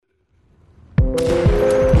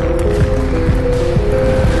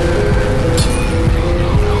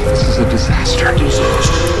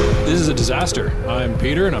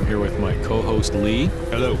Peter, and I'm here with my co-host Lee.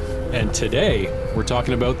 Hello. And today, we're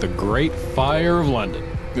talking about the Great Fire of London.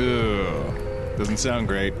 Ugh. Doesn't sound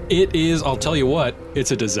great. It is, I'll tell you what, it's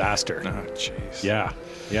a disaster. Oh, jeez.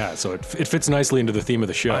 Yeah, so it fits nicely into the theme of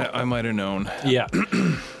the show. I might have known. Yeah.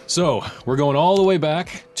 So, we're going all the way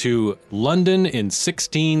back to London in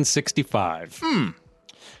 1665.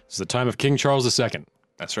 It's the time of King Charles II.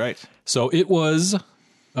 That's right. So it was, and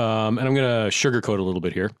I'm going to sugarcoat a little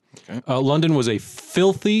bit here. Okay. London was a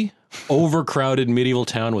filthy, overcrowded medieval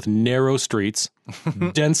town with narrow streets,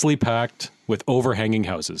 densely packed with overhanging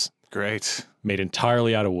houses, Great. made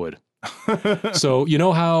entirely out of wood. So you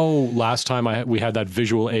know how last time we had that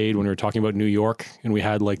visual aid when we were talking about New York, and we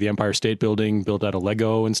had like the Empire State Building built out of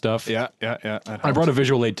Lego and stuff? Yeah. I brought a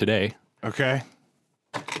visual aid today. Okay.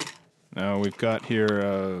 Now we've got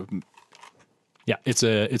here Yeah, it's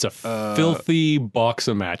a filthy box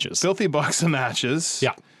of matches. filthy box of matches.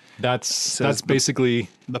 Yeah, that's basically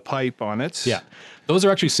The pipe on it. yeah. Those are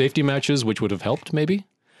actually safety matches, which would have helped maybe.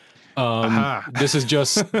 Aha. This is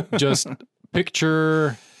just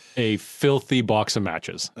picture a filthy box of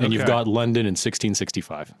matches, and you've Okay. got London in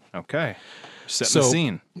 1665. Okay. Setting the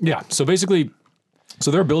scene. Yeah, so basically,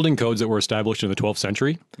 there are building codes that were established in the 12th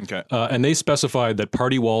century. Okay. And they specified that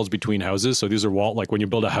party walls between houses, so these are like when you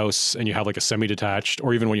build a house and you have like a semi-detached,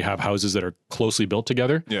 or even when you have houses that are closely built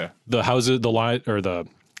together. Yeah. The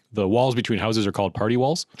walls between houses are called party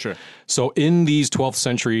walls. Sure. So in these 12th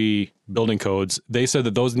century building codes, they said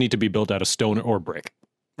that those need to be built out of stone or brick,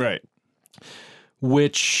 Right.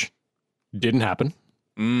 which didn't happen.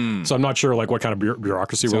 So I'm not sure like what kind of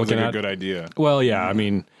bureaucracy we're Sounds looking like a at. good idea. Well, yeah, I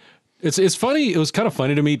mean, it's funny. It was kind of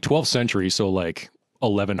funny to me. 12th century, so like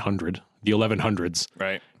 1100, the 1100s.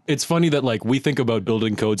 Right. It's funny that like we think about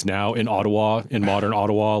building codes now in Ottawa, in modern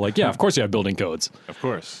Ottawa. Like, yeah, of course you have building codes, Of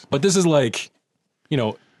course. but this is like,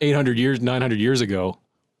 800 years, 900 years ago,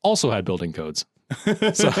 also had building codes.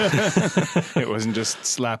 It wasn't just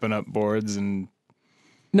slapping up boards and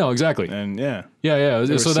No, exactly. yeah. Yeah.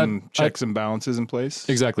 There So were that some checks and balances in place.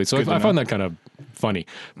 exactly. So Good to I know. found that kind of funny.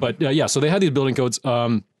 But yeah, so they had these building codes.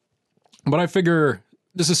 But I figure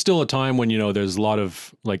this is still a time when, there's a lot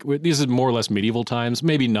of like, these is more or less medieval times.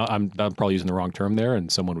 Maybe not, I'm probably using the wrong term there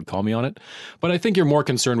and someone would call me on it. But I think you're more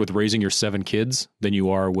concerned with raising your 7 kids than you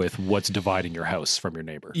are with what's dividing your house from your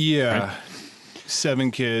neighbor. Yeah. Right?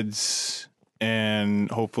 7 kids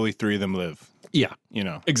and hopefully 3 of them live. Yeah,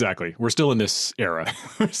 exactly. We're still in this era.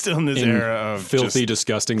 We're still in this in era of filthy,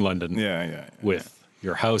 disgusting London Yeah. with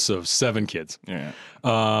your house of 7 kids. Yeah.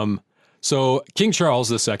 So King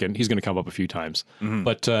Charles II, he's going to come up a few times,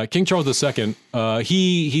 but King Charles II,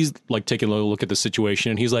 he's like taking a look at the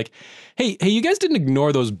situation, and he's like, "Hey, you guys didn't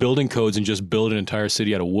ignore those building codes and just build an entire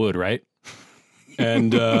city out of wood, right?"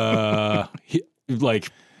 And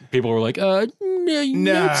people were like,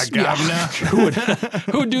 Nah, governor. who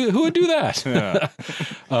would do that?" Yeah.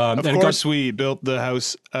 And Of it course, we built the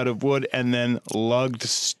house out of wood and then lugged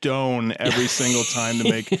stone every single time to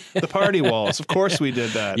make the party walls. Of course, we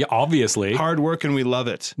did that. yeah, obviously. Hard work and we love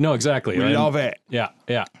it. No, exactly. We And- love it. Yeah.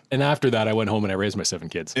 And after that, I went home and I raised my 7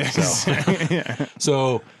 kids.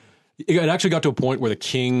 So it actually got to a point where the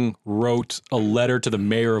king wrote a letter to the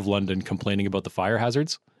mayor of London complaining about the fire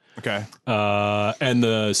hazards. Okay. And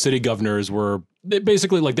the city governors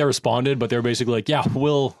they responded, but they were basically like, yeah,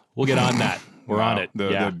 we'll get on that. We're on Wow. it.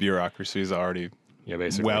 The bureaucracy is already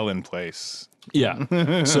basically. well in place.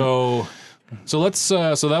 Yeah. So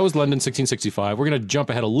that was London 1665. We're going to jump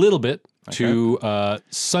ahead a little bit to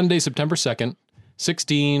Sunday, September 2nd,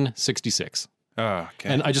 1666. Oh, okay.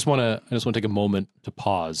 And I just want to take a moment to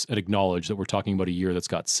pause and acknowledge that we're talking about a year that's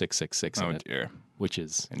got 666 in Oh, it, dear. which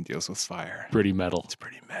is And deals with fire. pretty metal.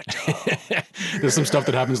 Pretty metal. There's some stuff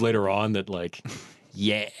that happens later on that like,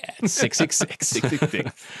 yeah, it's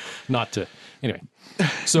 666. Not to anyway.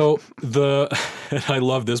 So I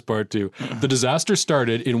love this part too. The disaster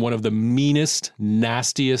started in one of the meanest,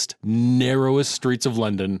 nastiest, narrowest streets of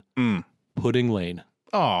London, Pudding Lane.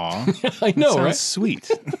 Aw. I know, Sounds right?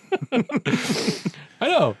 sweet. I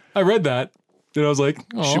know. I read that. And I was like,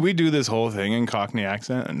 oh, Should we do this whole thing in Cockney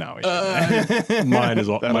accent? No, we shouldn't. mine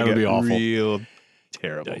That'll would be get awful. real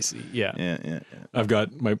terrible. Dicey. Yeah. Yeah. I've got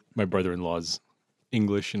my brother-in-law's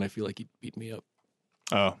English, and I feel like he'd beat me up.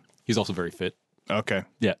 Oh, He's also very fit. okay.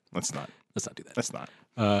 Yeah. Let's not. Let's not do that. Let's not.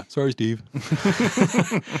 Sorry, Steve.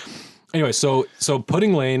 Anyway, so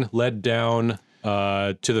Pudding Lane led down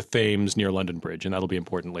to the Thames near London Bridge, and that'll be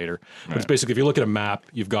important later. But it's basically, if you look at a map,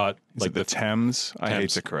 you've got Is like it the Thames? I hate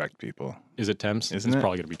Thames. to correct people. Is it Thames? Isn't it's it?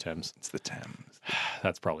 probably going to be Thames. It's the Thames.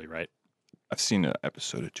 That's probably right. I've seen an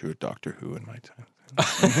episode or two of Doctor Who in my time.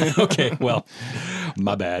 Okay, well,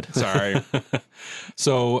 my bad. Sorry.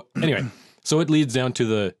 So anyway, so it leads down to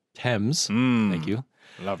the Thames. Thank you.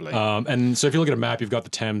 Lovely. And so if you look at a map, you've got the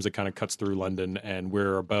Thames that kind of cuts through London, and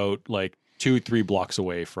we're about like 2-3 blocks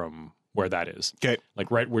away from where that is. Okay.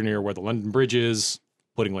 Like we're near where the London Bridge is.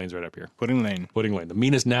 Pudding Lane's right up here. Pudding Lane. Pudding Lane, the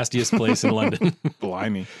meanest, nastiest place in London.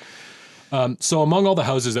 Blimey. So among all the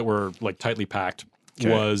houses that were like tightly packed Okay.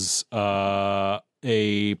 was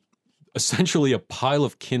essentially a pile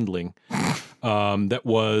of kindling that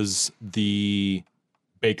was the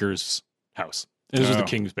baker's house. And this was the Oh.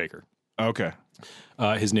 king's baker. Okay.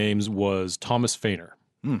 His name was Thomas Fainer.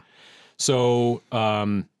 So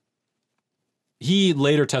he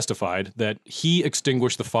later testified that he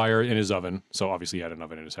extinguished the fire in his oven. So obviously he had an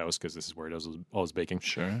oven in his house because this is where he does all his baking.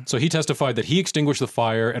 Sure. So he testified that he extinguished the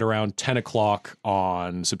fire at around 10 o'clock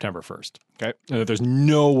on September 1st. Okay. And that there's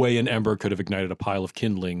no way an ember could have ignited a pile of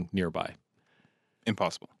kindling nearby.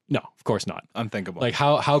 Impossible. No, of course not. Unthinkable. Like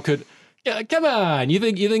how could... Yeah, come on. You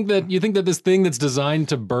think that this thing that's designed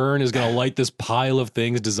to burn is going to light this pile of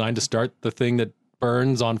things designed to start the thing that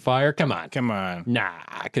burns on fire? Come on. Come on. Nah,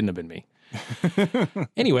 couldn't have been me.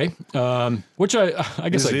 Anyway, which I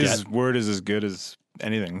guess I His get. word is as good as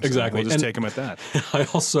anything. So Exactly. We'll just And- take him at that. I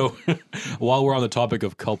also, while we're on the topic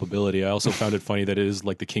of culpability, I also found it funny that it is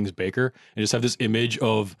like the king's baker, and just have this image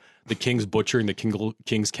of the king's butcher and the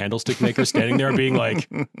king's candlestick maker standing there, being like,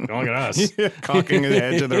 "Don't look at us." Cocking his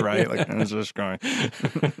head to the right. Like, I was just going.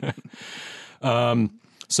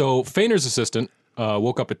 So Fainer's assistant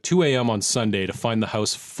woke up at 2 a.m. on Sunday to find the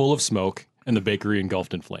house full of smoke and the bakery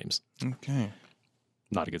engulfed in flames. Okay.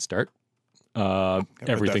 Not a good start.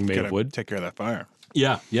 Everything made of Gotta wood. Take care of that fire.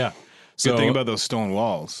 Yeah, yeah. So Good thing about those stone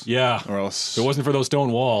walls. yeah, Or else if it wasn't for those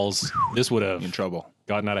stone walls, this would have in trouble.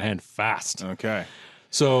 gotten out of hand fast. Okay.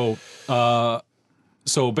 So,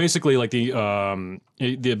 so basically, like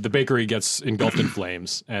the bakery gets engulfed in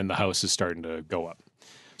flames, and the house is starting to go up.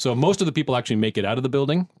 So most of the people actually make it out of the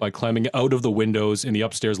building by climbing out of the windows in the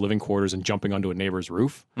upstairs living quarters and jumping onto a neighbor's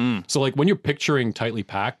roof. So like when you're picturing tightly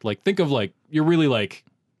packed, like think of like you're really like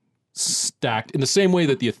stacked in the same way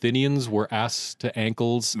that the Athenians were ass to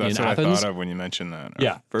ankles That's in what Athens. I thought of when you mentioned that. Our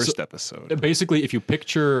Yeah. First So- episode. Basically, if you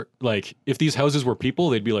picture like if these houses were people,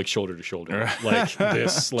 they'd be like shoulder to shoulder, like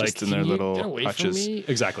this, like Just in their "Can you little get away from hutches." me?"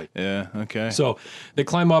 Exactly. Yeah. Okay. So they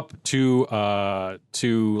climb up to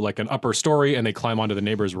like an upper story, and they climb onto the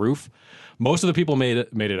neighbor's roof. Most of the people made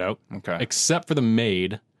it out, Okay. except for the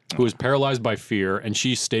maid, who was paralyzed by fear, and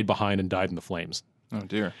she stayed behind and died in the flames. Oh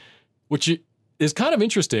dear. Which is kind of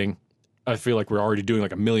interesting. I feel like we're already doing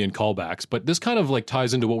like a million callbacks, but this kind of like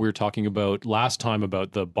ties into what we were talking about last time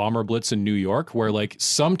about the bomber blitz in New York, where like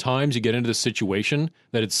sometimes you get into this situation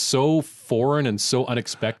that it's so foreign and so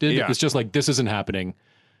unexpected. Yeah. It's just like, this isn't happening.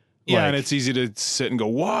 Yeah, Like- and it's easy to sit and go,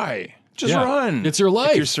 why? Just Yeah. run. It's your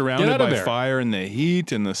life. If you're Get surrounded out of by there. fire and the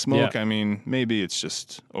heat and the smoke. Yeah. I mean, maybe it's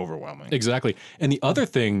just overwhelming. Exactly. And the other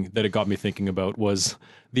thing that it got me thinking about was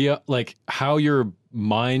the like how your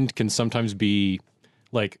mind can sometimes be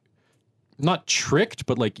like not tricked,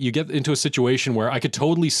 but like you get into a situation where I could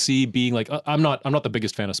totally see being like, I'm not the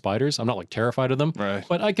biggest fan of spiders. I'm not like terrified of them, Right.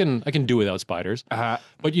 but I can do without spiders. Uh-huh.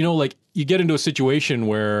 But you know, like you get into a situation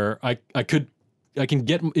where I can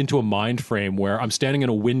get into a mind frame where I'm standing in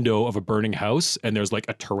a window of a burning house and there's like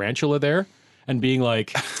a tarantula there and being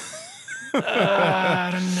like, I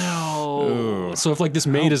don't know. So if like this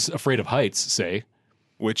maid is afraid of heights, say,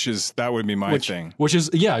 That would be my thing. which is,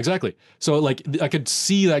 yeah, exactly. So like I could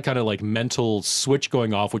see that kind of like mental switch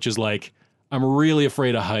going off, which is like, I'm really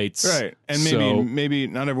afraid of heights. Right. And maybe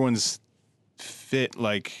not everyone's fit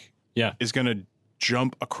Yeah. is going to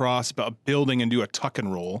jump across a building and do a tuck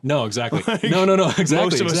and roll. No, exactly. No, exactly.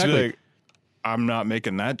 Most of us exactly. be like, I'm not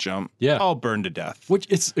making that jump. Yeah. I'll burn to death. Which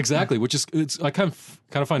it's exactly, which is I kind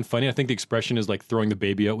of find funny. I think the expression is like throwing the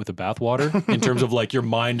baby out with the bathwater in terms of like your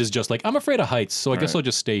mind is just like, I'm afraid of heights, so I guess Right. I'll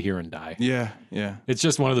just stay here and die. Yeah. Yeah. It's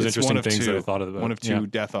just one of those It's interesting one of things two. that I thought of. One of two Yeah.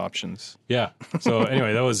 death options. Yeah. So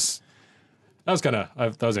anyway, that was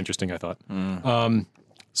that was interesting, I thought.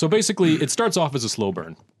 So basically, it starts off as a slow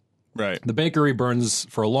burn. Right. The bakery burns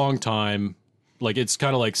for a long time. Like it's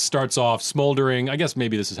kind of like starts off smoldering. I guess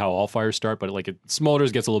maybe this is how all fires start, but like it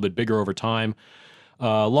smolders, gets a little bit bigger over time.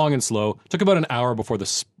 Long and slow. Took about an hour before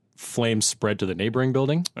the flames spread to the neighboring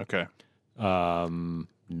building. Okay.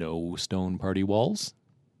 No stone party walls.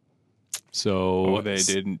 So Oh, they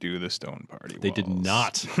didn't do the stone party. They did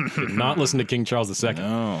not listen to King Charles II.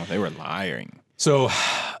 No, they were lying. So,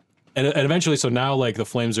 and eventually, so now like the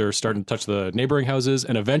flames are starting to touch the neighboring houses,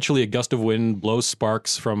 and eventually a gust of wind blows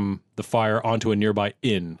sparks from the fire onto a nearby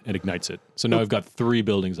inn and ignites it. So now we've got 3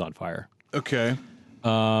 buildings on fire. Okay.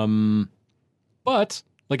 But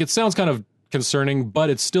like it sounds kind of concerning, but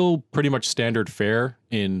it's still pretty much standard fare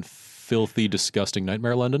in filthy, disgusting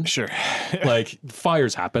nightmare London. Sure. Like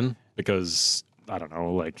fires happen because I don't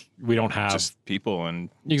know, like we don't have Just people and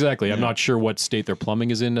exactly. I'm not sure what state their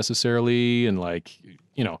plumbing is in necessarily, and like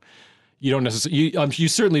you know, you don't necessarily you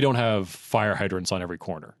certainly don't have fire hydrants on every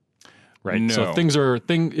corner, right? No. So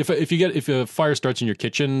if a fire starts in your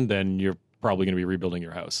kitchen, then you're probably going to be rebuilding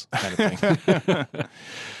your house, kind of thing.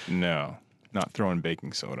 no, not throwing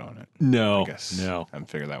baking soda on it. No, I guess. no, I haven't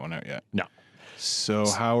figured that one out yet. no. So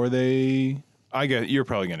how are they? I guess you're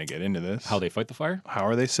probably going to get into this. How they fight the fire? How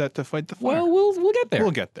are they set to fight the fire? Well, we'll get there.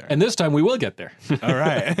 We'll get there. And this time we will get there. All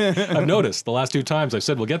right. I've noticed the last two times I've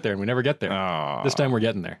said we'll get there and we never get there. Aw. This time we're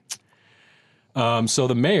getting there. So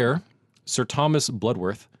the mayor, Sir Thomas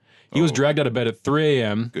Bloodworth, he was dragged out of bed at 3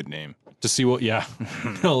 a.m. Good name. to see what, yeah.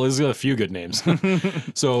 Well, there's a few good names.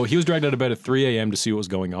 So he was dragged out of bed at 3 a.m. to see what was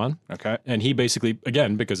going on. Okay. And he basically,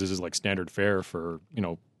 again, because this is like standard fare for,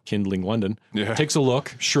 kindling London, Yeah. takes a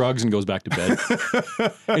look, shrugs, and goes back to bed.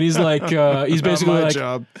 And he's like, he's Not basically my like,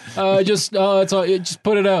 job. just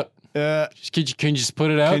put it out. Can you just put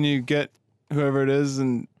it out? Can you get whoever it is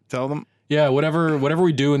and tell them? Yeah, whatever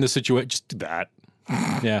we do in this situation, just do that.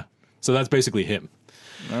 Yeah. So that's basically him.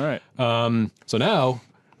 All right. So now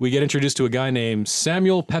we get introduced to a guy named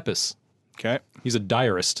Samuel Pepys. Okay. He's a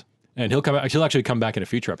diarist, and he'll actually come back in a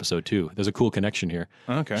future episode too. There's a cool connection here.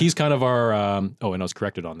 Okay. He's kind of our. And I was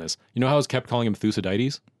corrected on this. You know how I was kept calling him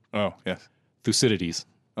Thucydides? Oh, yes. Thucydides.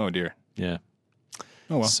 Oh, dear. Yeah.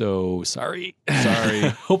 Oh, well. So sorry. Sorry.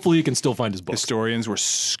 Hopefully you can still find his book. Historians were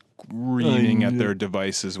screaming at their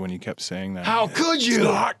devices when you kept saying that. How could you?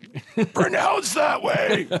 Not pronounced that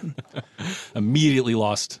way. Immediately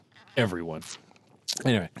lost everyone.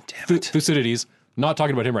 Anyway, Thucydides. Not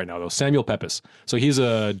talking about him right now, though. Samuel Pepys. So he's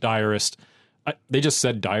a diarist. They just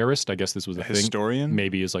said diarist. I guess this was a thing. Historian?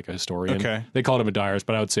 Maybe is like a historian. Okay. They called him a diarist,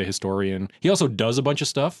 but I would say historian. He also does a bunch of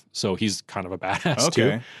stuff, so he's kind of a badass too.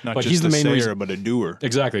 Okay. Not but just he's the a main sayer, reason. but a doer.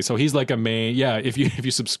 Exactly. So he's like a main. Yeah. If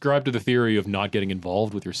you subscribe to the theory of not getting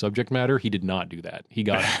involved with your subject matter, he did not do that. He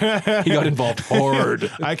got involved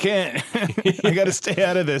hard. I can't. I got to stay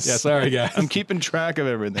out of this. Yeah. Sorry, guys. I'm keeping track of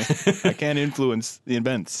everything. I can't influence the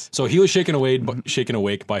events. So he was shaken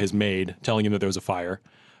awake by his maid telling him that there was a fire.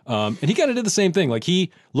 And he kind of did the same thing. Like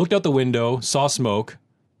he looked out the window, saw smoke,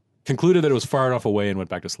 concluded that it was far enough away, and went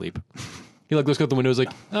back to sleep. He looked out the window, was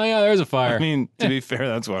like, "Oh yeah, there's a fire." I mean, to be fair,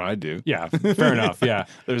 that's what I do. Yeah, fair enough. Yeah,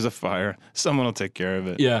 There's a fire. Someone will take care of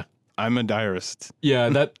it. yeah, I'm a diarist. yeah.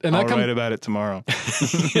 I'll write about it tomorrow.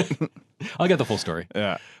 I'll get the full story.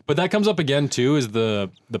 Yeah. But that comes up again too, is the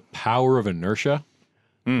power of inertia.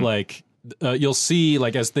 Like you'll see,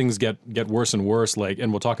 like as things get worse and worse, like,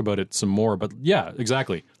 and we'll talk about it some more. But yeah,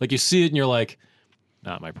 exactly. Like you see it, and you're like,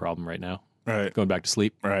 not my problem right now. Right. Going back to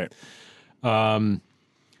sleep. Right.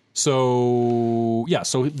 So yeah,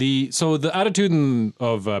 so the attitude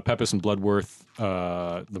of Pepys and Bloodworth,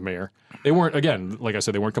 the mayor, they weren't, again, like I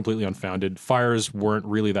said, they weren't completely unfounded. Fires weren't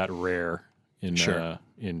really that rare in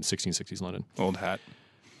 1660s London. Old hat.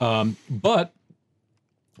 But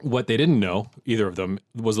what they didn't know, either of them,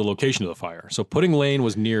 was the location of the fire. So Pudding Lane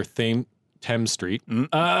was near Thames Street.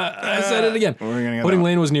 I said it again. We're gonna get Pudding that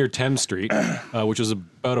Lane was near Thames Street, which was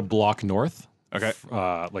about a block north. Okay.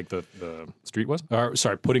 Like the street was.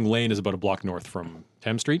 Pudding Lane is about a block north from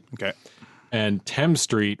Thames Street. Okay. And Thames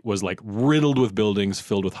Street was like riddled with buildings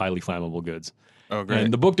filled with highly flammable goods. Oh, great.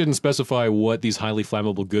 And the book didn't specify what these highly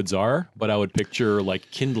flammable goods are, but I would picture like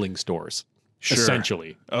kindling stores. Sure.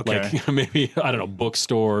 Essentially. Okay. Like maybe, I don't know,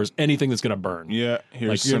 bookstores, anything that's going to burn. Yeah. Here's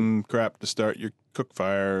Like, some crap to start your cook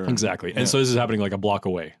fire. Exactly. And so this is happening like a block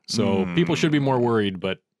away. So people should be more worried,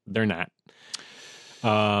 but they're not.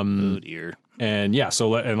 Oh, dear. And yeah,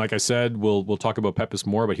 so, and like I said, we'll talk about Pepys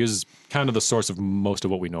more, but here's kind of the source of most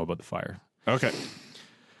of what we know about the fire. Okay.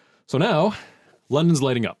 So now, London's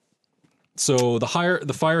lighting up. So the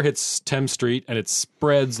fire hits Thames Street, and it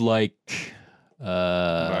spreads like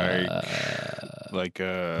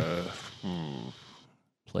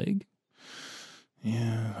plague.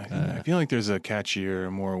 Yeah, I feel like there's a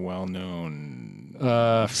catchier, more well-known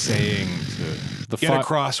saying to get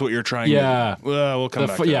across what you're trying yeah. to do. Well, we'll come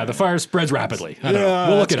back to that. The fire spreads rapidly. I don't know.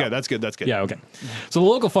 We'll look it up. That's good. Yeah, okay. So the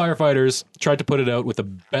local firefighters tried to put it out with the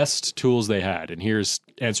best tools they had, and here's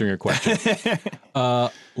answering your question.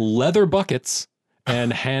 Leather buckets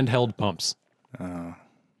and handheld pumps. Well.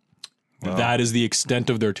 That is the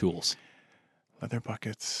extent of their tools. Leather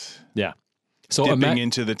buckets. Yeah. So Dipping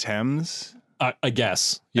into the Thames I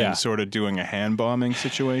guess. Yeah. and sort of doing a hand bombing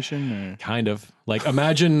situation. Or? Kind of. Like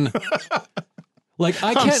imagine Like I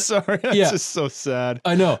I'm can't. sorry. That's just so sad.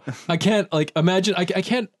 I know. I can't like imagine. I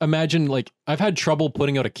can't imagine like I've had trouble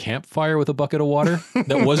putting out a campfire with a bucket of water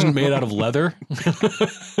that wasn't made out of leather.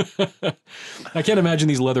 I can't imagine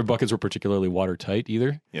these leather buckets were particularly watertight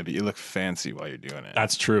either. Yeah, but you look fancy while you're doing it.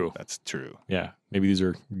 That's true. That's true. Yeah, maybe these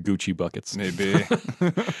are Gucci buckets. Maybe.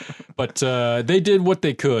 But they did what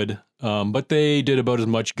they could. But they did about as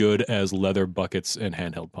much good as leather buckets and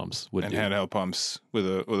handheld pumps would And do. handheld pumps with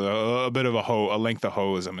a bit of a length of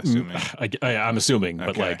hose, I'm assuming. I'm assuming, but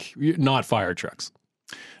Okay. like not fire trucks.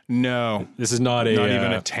 No. This is not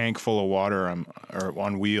Even a tank full of water or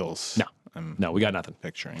on wheels. No. I'm No, we got nothing.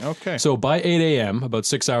 picturing. Okay. So by 8 a.m., about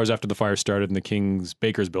 6 hours after the fire started in the King's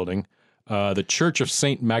Baker's building, the Church of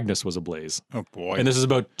St. Magnus was ablaze. oh, boy. And this is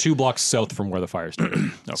about 2 blocks south from where the fire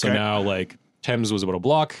started. So Okay. now, like, Thames was about a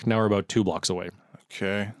block. Now we're about 2 blocks away.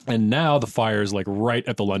 Okay. And now the fire is, like, right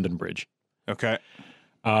at the London Bridge. Okay.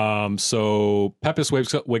 So Pepys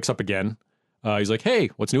wakes up again. He's like, hey,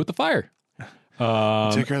 what's new with the fire?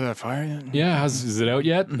 Take care of that fire yet? Yeah, is it out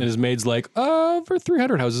yet? And his maid's like, over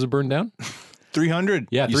 300 houses have burned down. 300?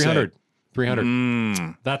 Yeah, you 300. say?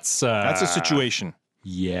 300. That's That's a situation.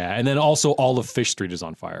 Yeah, and then also all of Fish Street is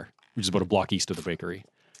on fire, which is about a block east of the bakery.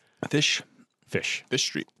 Fish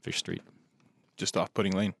Street, Fish Street. just off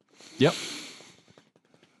Pudding Lane. Yep.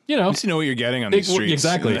 You know, At least you know what you're getting on these streets.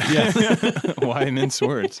 exactly. Yeah. Why mince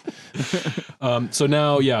words? So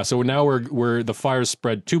now we're the fire's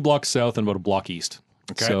spread 2 blocks south and about a block east.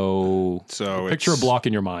 Okay. So picture a it's- block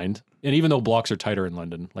in your mind, and even though blocks are tighter in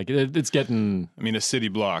London, like it's getting I mean, a city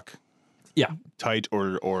block, yeah, tight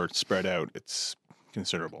or spread out, it's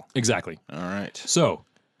considerable. exactly. All right. So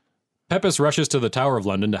Pepys rushes to the Tower of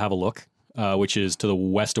London to have a look, which is to the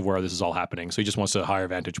west of where this is all happening. So he just wants a higher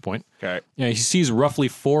vantage point. Okay. Yeah, he sees roughly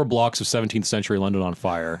 4 blocks of 17th century London on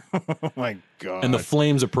fire, Oh my God. and the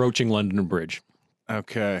flames approaching London Bridge.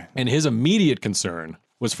 okay. And his immediate concern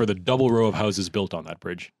was for the double row of houses built on that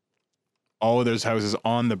bridge. All of those houses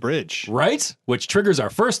on the bridge. Right? Which triggers our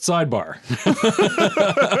first sidebar.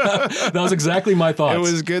 That was exactly my thoughts. It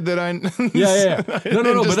was good that I Yeah. No,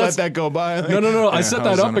 didn't but just that's let that go by. no. I Yeah, set that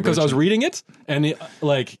houses up on a because I bridge. was reading it, and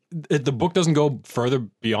the book doesn't go further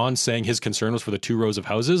beyond saying his concern was for the 2 rows of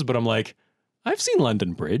houses. But I'm like, I've seen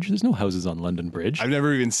London Bridge. There's no houses on London Bridge. I've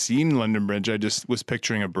never even seen London Bridge. I just was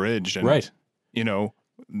picturing a bridge. And, Right. You know,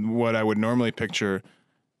 what I would normally picture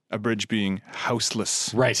a bridge being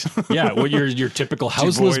houseless. Right. Yeah. Well, your typical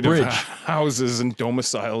houseless Devoid of bridge. houses and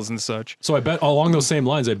domiciles and such. So I bet along those same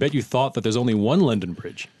lines, I bet you thought that there's only one London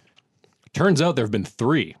Bridge. Turns out there have been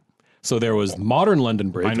 3. So there was modern London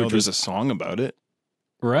Bridge. I know which there's was, a song about it.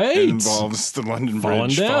 right. It involves the London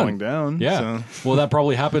Bridge falling down. Yeah. So. Well, that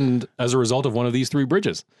probably happened as a result of one of these 3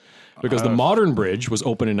 bridges. Because the modern bridge was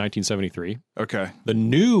opened in 1973. Okay. The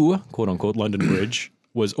new, quote unquote, London Bridge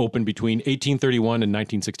was opened between 1831 and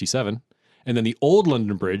 1967. And then the old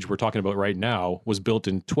London Bridge we're talking about right now was built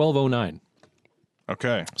in 1209.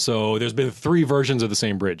 Okay. So there's been 3 versions of the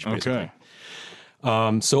same bridge, basically.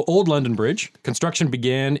 Okay. So Old London Bridge, construction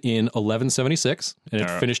began in 1176 and it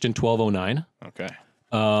finished in 1209. Okay.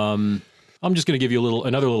 I'm just going to give you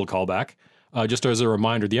another little callback. Just as a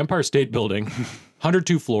reminder, the Empire State Building,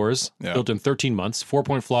 102 floors, Yeah. built in 13 months,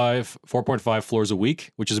 4.5 floors a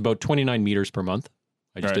week, which is about 29 meters per month.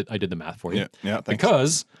 I did the math for you. Yeah. Thanks.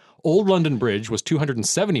 Because Old London Bridge was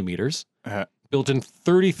 270 meters, built in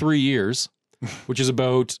 33 years, which is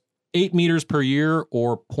about 8 meters per year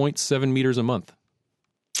or 0.7 meters a month.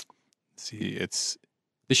 See,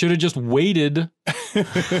 They should have just waited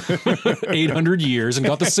 800 years and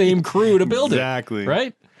got the same crew to build exactly it.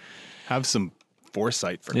 Right? Have some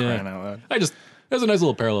foresight for crying out loud. There's a nice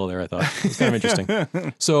little parallel there, I thought. It's kind of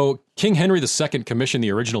interesting. So King Henry II commissioned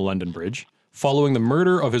the original London Bridge following the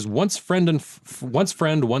murder of his once friend,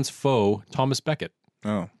 once foe, Thomas Becket.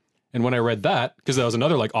 Oh. And when I read that, because that was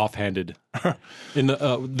another like offhanded, in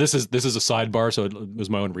the this is a sidebar, so it was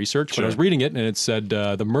my own research. But I was reading it, and it said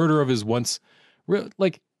the murder of his when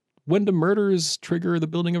do murders trigger the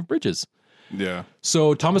building of bridges? Yeah.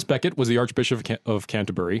 So Thomas Becket was the Archbishop of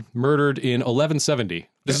Canterbury, murdered in 1170.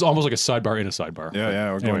 This is almost like a sidebar in a sidebar.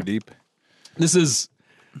 Yeah. We're going Anyway. deep. This is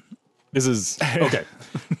okay.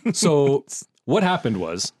 So what happened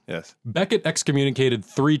was Yes. Becket excommunicated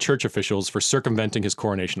 3 church officials for circumventing his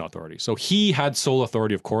coronation authority. So he had sole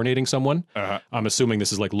authority of coronating someone. I'm assuming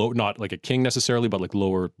this is like not like a king necessarily, but like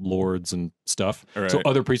lower lords and stuff. Right. So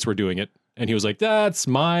other priests were doing it. And he was like, that's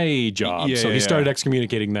my job. Yeah, so he started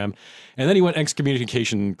excommunicating them. And then he went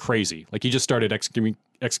excommunication crazy. Like he just started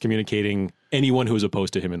excommunicating anyone who was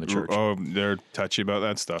opposed to him in the church. Oh, they're touchy about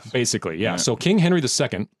that stuff. Basically, yeah. So King Henry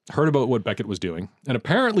II heard about what Becket was doing and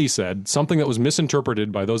apparently said something that was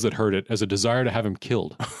misinterpreted by those that heard it as a desire to have him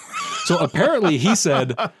killed. So apparently he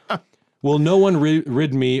said, will no one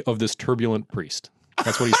rid me of this turbulent priest?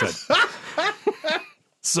 That's what he said.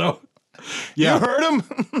 So, yeah. You heard him?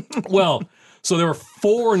 Well, so there were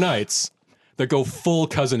 4 nights that go full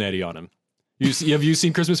Cousin Eddie on him. Have you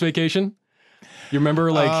seen Christmas Vacation? You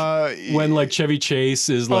remember when like Chevy Chase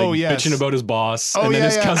is like bitching about his boss and then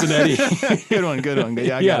his Cousin Eddie. Good one.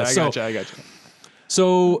 Yeah, I got you.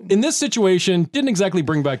 So in this situation, didn't exactly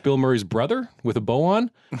bring back Bill Murray's brother with a bow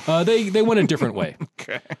on. They went a different way.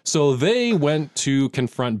 Okay. So they went to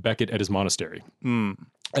confront Becket at his monastery.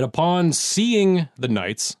 And upon seeing the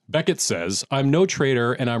knights, Becket says, I'm no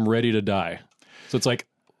traitor and I'm ready to die. So it's like,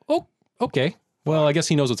 oh, okay. Well, I guess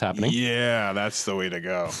he knows what's happening. Yeah, that's the way to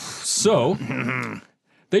go. So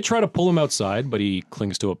they try to pull him outside, but he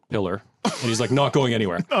clings to a pillar. And he's like not going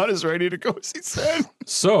anywhere. Not as ready to go as he said.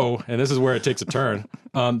 So, and this is where it takes a turn,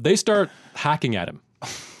 they start hacking at him,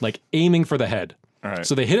 like aiming for the head. All right.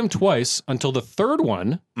 So they hit him twice until the third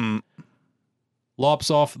one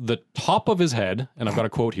lops off the top of his head, and I've got a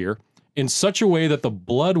quote here, in such a way that the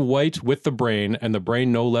blood white with the brain and the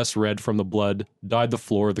brain no less red from the blood dyed the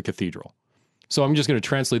floor of the cathedral. So I'm just going to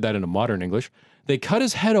translate that into modern English. They cut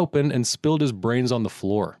his head open and spilled his brains on the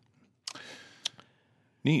floor.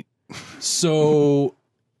 Neat. So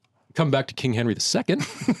come back to King Henry II,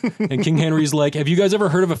 and King Henry's like, have you guys ever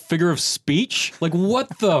heard of a figure of speech? Like, what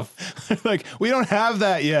the? Like, we don't have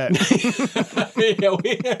that yet.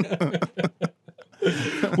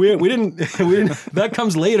 We didn't. That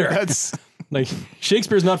comes later. That's like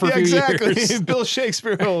Shakespeare's not for a few years. Bill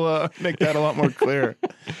Shakespeare will make that a lot more clear.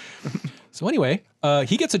 So anyway,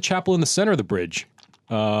 he gets a chapel in the center of the bridge.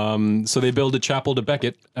 So they build a chapel to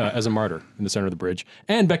Becket as a martyr in the center of the bridge.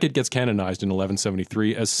 And Becket gets canonized in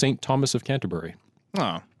 1173 as St. Thomas of Canterbury.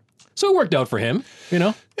 Oh. So it worked out for him, you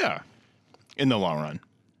know? Yeah. In the long run.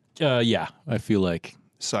 Yeah, I feel like.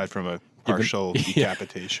 Aside from a partial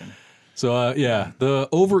decapitation. So, the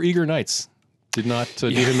overeager knights did not do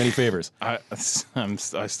him any favors. I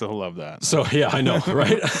still love that. So, yeah, I know,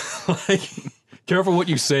 right? Like, careful what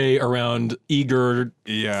you say around eager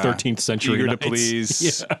 13th century eager knights. To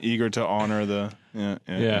please, eager to honor the...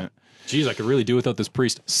 Yeah. Jeez, I could really do without this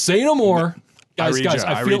priest. Say no more. Guys,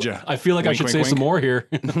 I feel like I should say some more here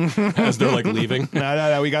as they're like leaving.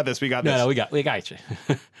 No, we got this. No, we got you.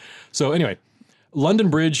 So anyway,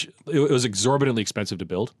 London Bridge, it was exorbitantly expensive to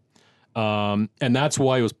build. And that's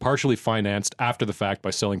why it was partially financed after the fact by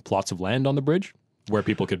selling plots of land on the bridge where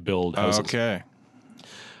people could build houses. Okay.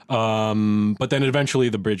 But then eventually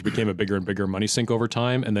the bridge became a bigger and bigger money sink over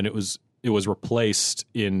time, and then it was replaced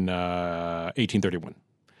in 1831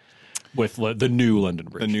 with the new London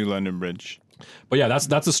Bridge. The new London Bridge. But yeah,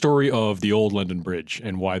 that's the story of the old London Bridge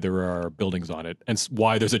and why there are buildings on it, and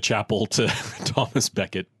why there's a chapel to Thomas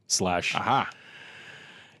Becket / Aha.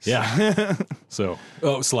 Yeah. So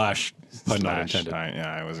slash pun not intended.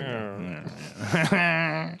 I wasn't.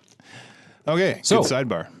 Okay. So good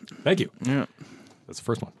sidebar. Thank you. Yeah. That's the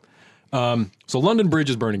first one. So London Bridge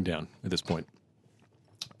is burning down at this point.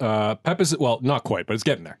 Pepys, well, not quite, but it's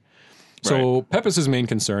getting there. So Pepys's main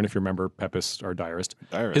concern, if you remember Pepys, our diarist,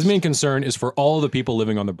 his main concern is for all of the people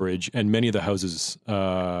living on the bridge, and many of the houses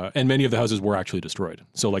were actually destroyed.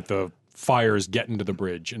 So like the fires get into the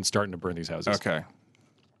bridge and starting to burn these houses. Okay.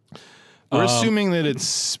 We're assuming that it's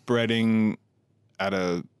spreading at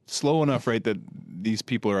a slow enough rate that these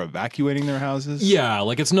people are evacuating their houses. Yeah,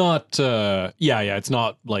 like it's not. It's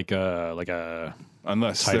not like a.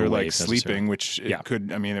 Unless they're like sleeping, which it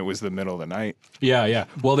could. I mean, it was the middle of the night. Yeah.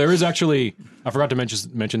 Well, there is actually. I forgot to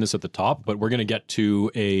mention this at the top, but we're going to get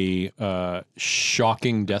to a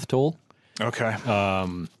shocking death toll. Okay.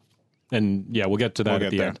 And yeah, we'll get to that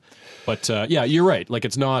at the end. But you're right. Like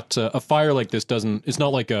it's not a fire like this doesn't. It's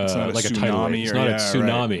not like a tidal wave. It's not a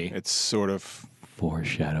tsunami. Right. It's sort of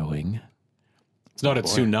foreshadowing. It's not a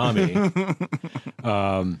tsunami.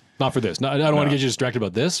 Not for this. I don't want to get you distracted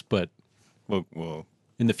about this, but we'll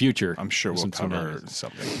in the future, I'm sure we'll cover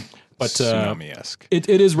something. But tsunami-esque. It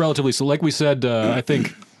is relatively so. Like we said, I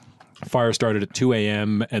think fire started at 2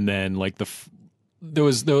 a.m. and then like there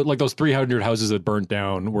was like those 300 houses that burnt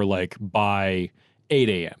down were like by 8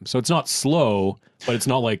 a.m. So it's not slow, but it's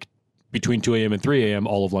not like between 2 a.m. and 3 a.m.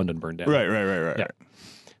 all of London burned down. Right. Yeah.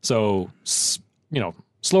 So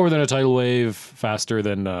slower than a tidal wave, faster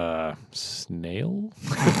than a snail.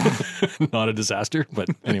 Not a disaster, but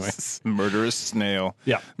anyway. Murderous snail.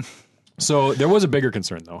 Yeah. So there was a bigger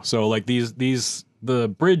concern though. So like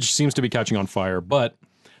the bridge seems to be catching on fire, but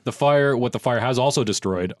what the fire has also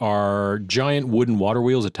destroyed are giant wooden water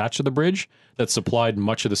wheels attached to the bridge that supplied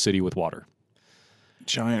much of the city with water.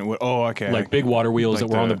 Okay. Like big water wheels like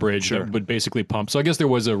that were on the bridge sure. that would basically pump. So I guess there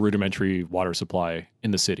was a rudimentary water supply in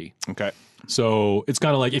the city. Okay. So it's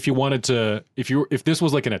kind of like if you wanted to, if this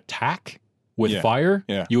was like an attack with fire,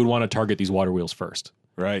 you would want to target these water wheels first.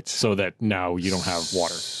 Right. So that now you don't have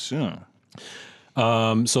water. So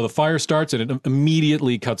So the fire starts and it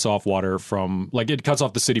immediately cuts off water from, like, it cuts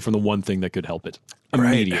off the city from the one thing that could help it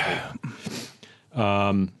immediately.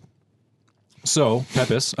 So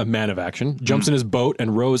Pepys, a man of action, jumps in his boat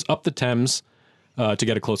and rows up the Thames to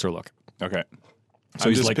get a closer look. Okay. So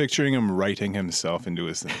I'm he's just like, picturing him writing himself into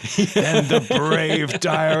his thing. And the brave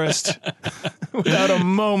diarist, without a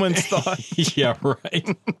moment's thought. Yeah,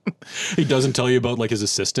 right. He doesn't tell you about like his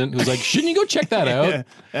assistant who's like, shouldn't you go check that out?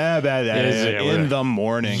 In the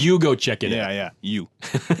morning. You go check it out. Yeah, you.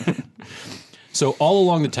 So all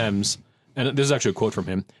along the Thames, and this is actually a quote from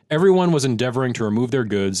him, everyone was endeavoring to remove their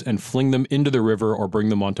goods and fling them into the river or bring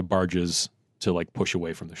them onto barges to like push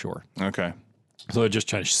away from the shore. Okay. So they're just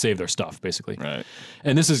trying to save their stuff, basically. Right.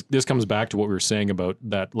 And this comes back to what we were saying about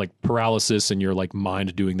that like paralysis and your like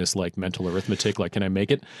mind doing this like mental arithmetic, like, can I make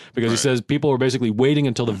it? Because he says people were basically waiting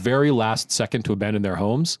until the very last second to abandon their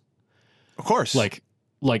homes. Of course. Like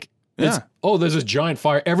there's this giant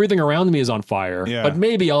fire. Everything around me is on fire, but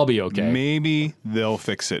maybe I'll be okay. Maybe they'll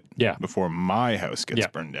fix it before my house gets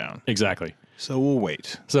burned down. Exactly. So we'll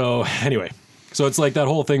wait. So anyway, so it's like that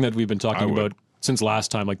whole thing that we've been talking about since last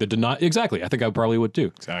time, like the deny. Exactly. I think I probably would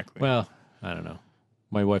too. Exactly. Well, I don't know.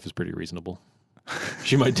 My wife is pretty reasonable.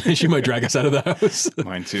 She might drag us out of the house.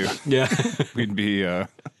 Mine too. Yeah. We'd be in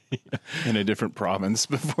a different province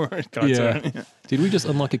before it got time. Did we just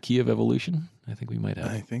unlock a key of evolution? I think we might have.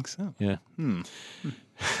 I think so. Yeah.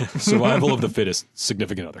 Survival of the fittest,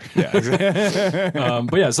 significant other. Yeah, exactly.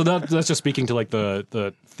 But yeah, so that's just speaking to like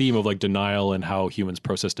the theme of like denial and how humans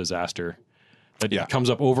process disaster. That comes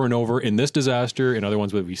up over and over in this disaster, in other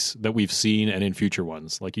ones that we've seen, and in future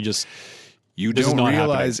ones. Like you don't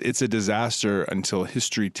realize it's a disaster until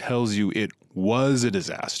history tells you it was a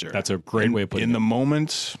disaster. That's a great way of putting it. In the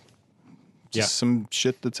moment, just some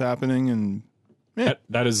shit that's happening, and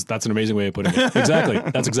that's an amazing way of putting it. Exactly.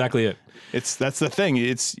 That's exactly it. That's the thing.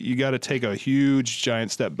 You got to take a huge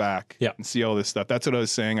giant step back and see all this stuff. That's what I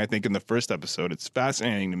was saying. I think in the first episode, it's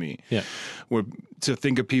fascinating to me. Yeah, to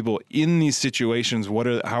think of people in these situations.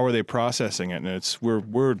 How are they processing it? And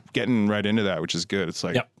we're getting right into that, which is good. It's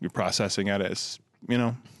like you're processing it as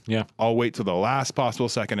I'll wait till the last possible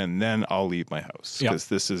second and then I'll leave my house because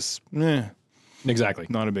this is exactly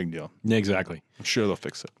not a big deal. Exactly. I'm sure they'll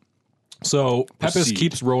fix it. So Pepys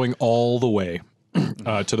keeps rowing all the way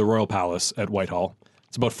to the Royal Palace at Whitehall.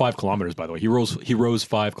 It's about 5 kilometers, by the way. He rows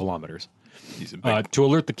 5 kilometers to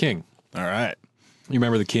alert the king. All right. You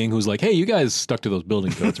remember the king who's like, hey, you guys stuck to those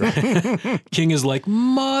building codes, right? King is like,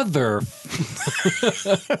 mother.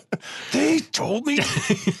 They told me.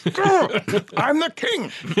 I'm the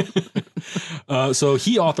king. So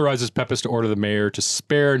he authorizes Pepys to order the mayor to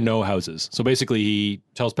spare no houses. So basically he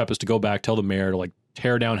tells Pepys to go back, tell the mayor to like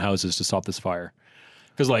tear down houses to stop this fire.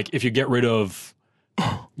 Because like if you get rid of,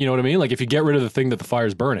 you know what I mean? Like if you get rid of the thing that the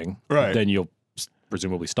fire's burning, then you'll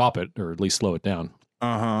presumably stop it or at least slow it down.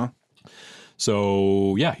 Uh-huh.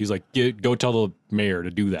 So yeah, he's like, go tell the mayor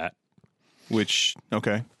to do that. Which,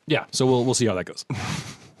 okay. Yeah, so we'll see how that goes.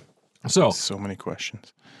 So many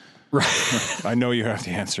questions. Right. I know you have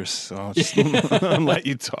the answers, so I'll just let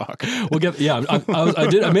you talk. We'll get. Yeah,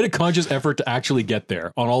 I made a conscious effort to actually get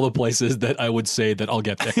there on all the places that I would say that I'll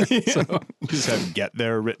get there. So. You just have "get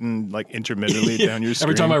there" written like intermittently down your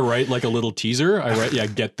screen. Every time I write like a little teaser, I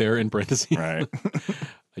write "get there" in parentheses. Right.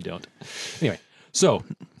 I don't. Anyway, so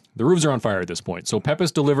the roofs are on fire at this point. So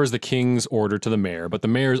Pepys delivers the king's order to the mayor, but the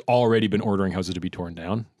mayor's already been ordering houses to be torn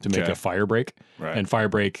down to make a fire break. Right. And fire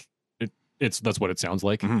break. That's what it sounds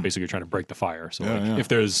like. Mm-hmm. Basically, you're trying to break the fire. So if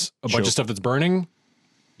there's a bunch of stuff that's burning,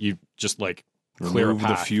 you just like clear a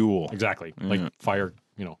path. The fuel. Exactly. Like fire,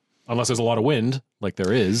 unless there's a lot of wind, like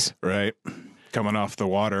there is. Right. Coming off the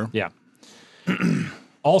water. Yeah.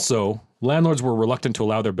 Also, landlords were reluctant to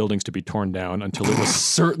allow their buildings to be torn down until it was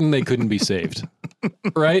certain they couldn't be saved.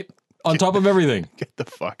 Right? On top of everything. Get the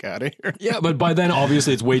fuck out of here. Yeah, but by then,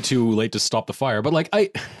 obviously, it's way too late to stop the fire. But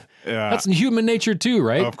that's human nature too,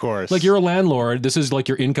 right? Of course. Like you're a landlord. This is like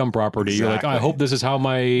your income property. Exactly. You're like, I hope this is how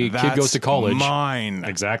my kid goes to college. Mine.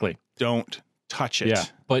 Exactly. Don't touch it. Yeah.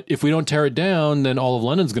 But if we don't tear it down, then all of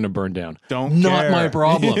London's going to burn down. Not my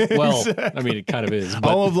problem. Well, I mean, it kind of is. But...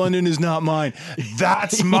 all of London is not mine.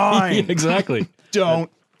 That's mine. Exactly. Don't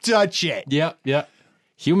touch it. Yeah, yeah.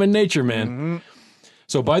 Human nature, man.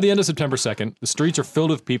 So by the end of September 2nd, the streets are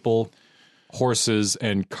filled with people, horses,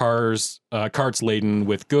 and carts laden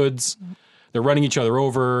with goods. They're running each other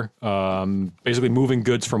over, basically moving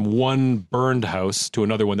goods from one burned house to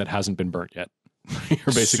another one that hasn't been burnt yet. You're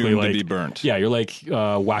basically soon like to be burnt. Yeah, you're like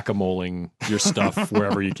whack-a-moling your stuff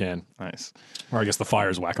wherever you can. Nice. Or I guess the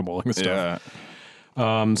fire's whack-a-moling the stuff.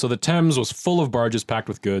 Yeah. So the Thames was full of barges packed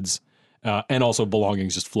with goods and also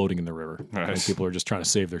belongings just floating in the river. Nice. And people are just trying to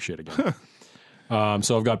save their shit again.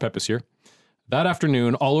 So I've got Pepys here. That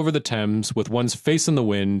afternoon, all over the Thames, with one's face in the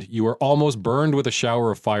wind, you were almost burned with a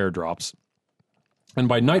shower of fire drops. And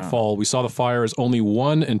by nightfall, we saw the fire as only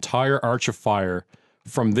one entire arch of fire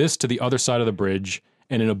from this to the other side of the bridge,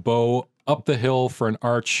 and in a bow up the hill for an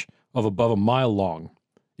arch of above a mile long.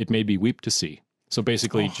 It made me weep to see. So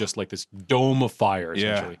basically just like this dome of fire,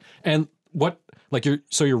 essentially. Yeah. And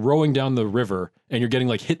you're rowing down the river and you're getting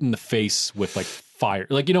like hit in the face with like fire.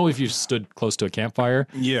 Like, you know, if you stood close to a campfire.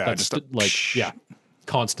 Yeah. That's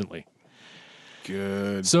constantly.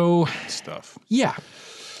 Good stuff. Yeah.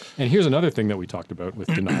 And here's another thing that we talked about with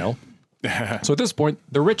denial. So at this point,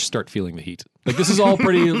 the rich start feeling the heat. Like this is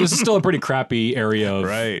still a pretty crappy area of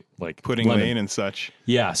like Pudding London. Lane and such.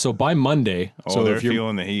 Yeah. So by Monday, they're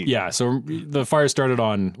feeling the heat. Yeah. So the fire started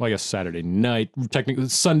on, well, I guess Saturday night. Technically,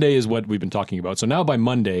 Sunday is what we've been talking about. So now by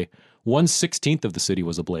Monday, 1/16 of the city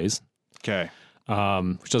was ablaze. Okay.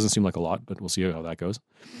 Which doesn't seem like a lot, but we'll see how that goes.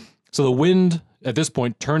 So the wind at this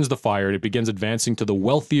point turns the fire and it begins advancing to the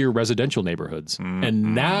wealthier residential neighborhoods.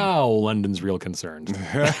 And now London's real concerned,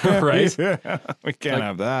 right? We can't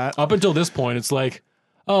have that. Up until this point, it's like,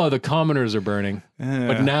 oh, the commoners are burning.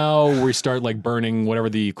 But now we start like burning whatever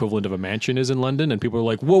the equivalent of a mansion is in London. And people are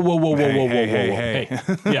like, whoa. Hey.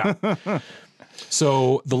 Yeah.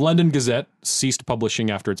 So the London Gazette ceased publishing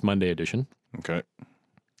after its Monday edition. Okay.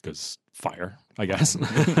 Because fire, I guess.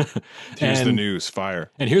 Here's the news, fire.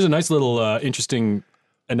 And here's a nice little interesting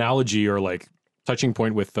analogy or like touching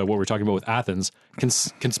point with what we're talking about with Athens.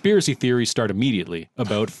 Conspiracy theories start immediately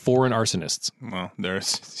about foreign arsonists. Well,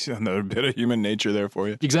 there's another bit of human nature there for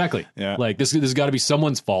you. Exactly. Yeah. Like this has got to be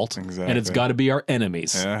someone's fault. Exactly. And it's got to be our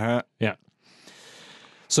enemies. Uh-huh. Yeah.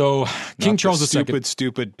 So King Charles II.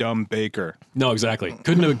 Stupid, dumb baker. No, exactly.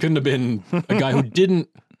 Couldn't have been a guy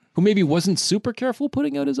who maybe wasn't super careful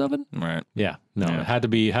putting out his oven. Right. Yeah. No, it had to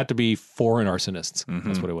be foreign arsonists.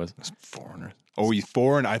 That's what it was. Foreigners. Oh,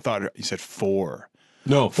 foreign? I thought you said four.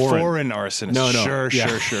 No, foreign arsonists. No.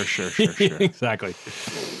 Sure. Exactly.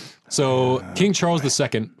 So King Charles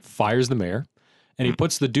II fires the mayor and he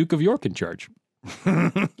puts the Duke of York in charge.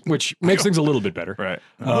 Which makes things a little bit better. Right.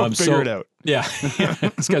 Figure it out. Yeah.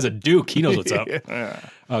 This guy's a duke. He knows what's up.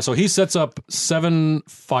 So he sets up 7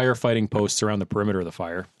 firefighting posts around the perimeter of the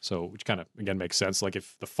fire. So, which kind of, again, makes sense. Like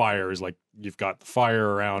if the fire is like, you've got the fire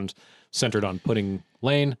around centered on Pudding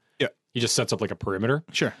Lane. Yeah. He just sets up like a perimeter.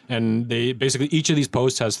 Sure. And they basically, each of these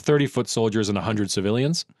posts has 30-foot soldiers and 100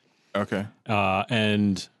 civilians. Okay.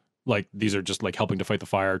 And like, these are just like helping to fight the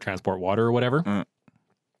fire, transport water or whatever.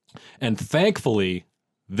 And thankfully,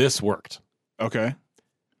 this worked. Okay.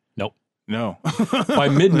 Nope. No. By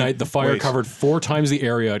midnight, the fire covered 4 times the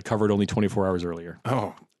area it covered only 24 hours earlier.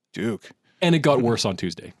 Oh, Duke. And it got worse on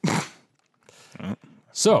Tuesday.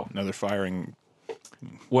 So. Another firing.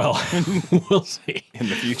 Well, we'll see. In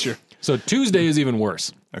the future. So Tuesday is even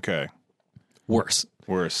worse. Okay. Worse.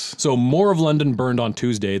 So more of London burned on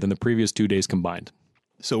Tuesday than the previous 2 days combined.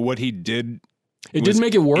 So what he did... It didn't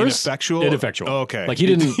make it worse. Ineffectual? Oh, okay. Like he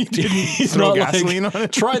didn't throw gasoline on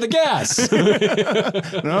it? Try the gas.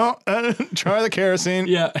 No, try the kerosene.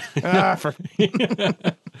 Yeah.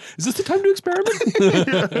 Is this the time to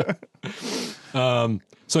experiment?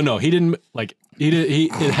 So no, he didn't like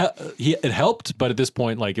it helped, but at this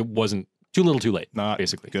point, like it wasn't too little too late. Not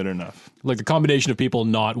basically good enough. Like the combination of people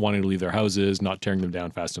not wanting to leave their houses, not tearing them down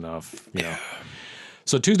fast enough, you know.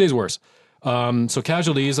 So Tuesday's worse. So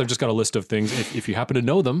casualties, I've just got a list of things. If you happen to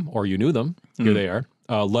know them or you knew them, here they are.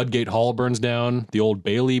 Ludgate Hall burns down. The Old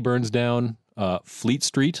Bailey burns down. Fleet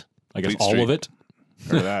Street, I guess all of it.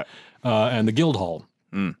 Heard that. And the Guildhall.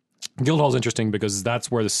 Guildhall's interesting because that's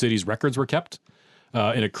where the city's records were kept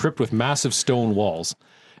in a crypt with massive stone walls.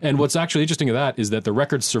 And what's actually interesting of that is that the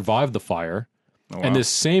records survived the fire. Oh, wow. And this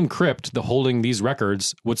same crypt, holding these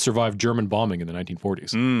records, would survive German bombing in the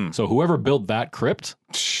 1940s. So whoever built that crypt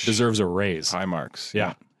deserves a raise. High marks.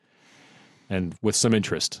 Yeah. And with some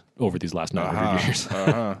interest over these last number of years.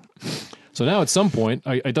 So now at some point,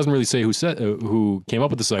 it doesn't really say who came up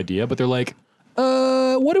with this idea, but they're like,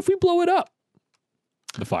 what if we blow it up?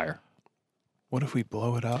 The fire. What if we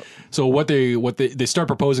blow it up? So what they start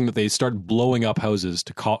proposing that they start blowing up houses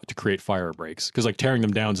to create fire breaks, because like tearing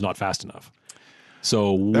them down is not fast enough.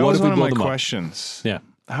 So that what was if we one blow of my them questions. up? Yeah.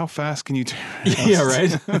 How fast can you tear? Yeah,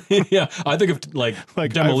 right. Yeah, I think of like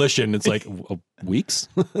demolition. It's like weeks.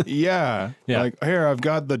 Yeah. Like here, I've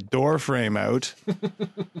got the door frame out.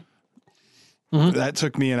 That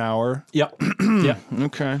took me an hour. Yep. Yeah.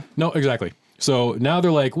 Okay. No, exactly. So now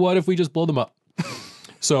they're like, what if we just blow them up?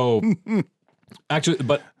 So actually,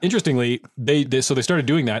 but interestingly, they started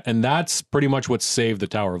doing that, and that's pretty much what saved the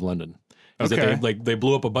Tower of London. Is that they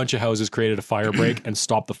blew up a bunch of houses, created a fire break, and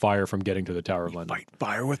stopped the fire from getting to the Tower of London. Fight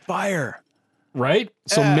fire with fire. Right?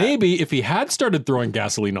 So maybe if he had started throwing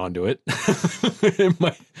gasoline onto it, it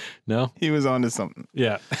might. No? He was onto something.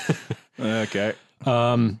 Yeah. Okay.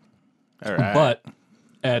 All right. But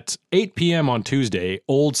at 8 p.m. on Tuesday,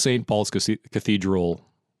 Old St. Paul's Cathedral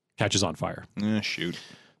catches on fire. Shoot.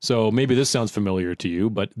 So maybe this sounds familiar to you,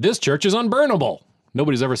 but this church is unburnable.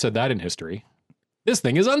 Nobody's ever said that in history. This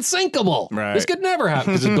thing is unsinkable. Right. This could never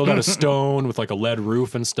happen because it's built out of stone with like a lead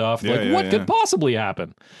roof and stuff. What could possibly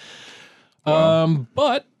happen? Wow.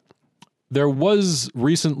 But there was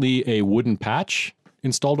recently a wooden patch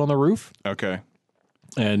installed on the roof. Okay.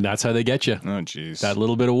 And that's how they get you. Oh, jeez. That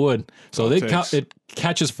little bit of wood. So it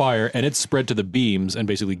catches fire and it's spread to the beams and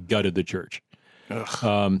basically gutted the church.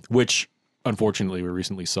 Which unfortunately we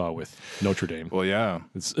recently saw with Notre Dame. Well, yeah.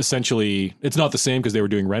 It's essentially, it's not the same because they were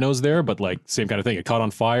doing renos there, but like same kind of thing. It caught on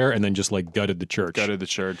fire and then just like gutted the church. Gutted the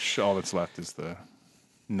church. All that's left is the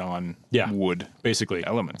non-wood basically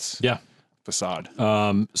elements. Yeah. Facade.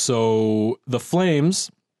 So the flames,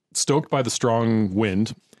 stoked by the strong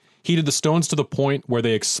wind, heated the stones to the point where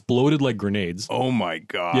they exploded like grenades. Oh my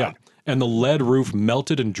God. Yeah. And the lead roof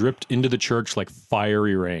melted and dripped into the church like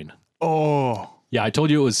fiery rain. Oh. Yeah, I told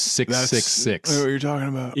you it was 666. That's what you're talking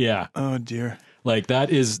about. Yeah. Oh dear. Like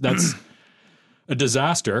that's a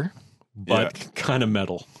disaster, but kind of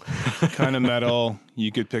metal. Kind of metal.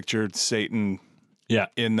 You could picture Satan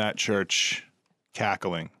in that church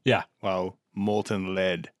cackling. Yeah. While molten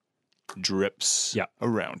lead drips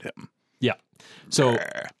around him. Yeah. So,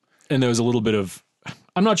 and there was a little bit of,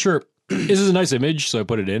 I'm not sure, this is a nice image, so I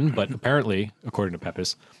put it in, but apparently, according to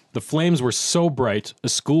Pepys, the flames were so bright, a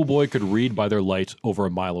schoolboy could read by their light over a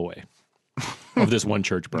mile away of this one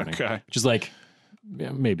church burning. Okay. Which is like,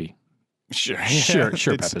 maybe. Sure,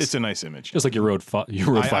 Pepys. It's a nice image. Just like you rode 5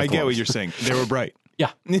 I get what you're saying. They were bright.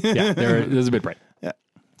 Yeah. It was a bit bright. Yeah.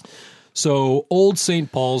 So Old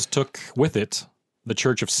St. Paul's took with it the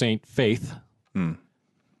Church of Saint Faith,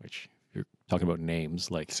 which you're talking about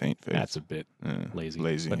names like Saint Faith. That's a bit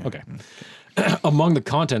lazy. But, yeah. okay. Among the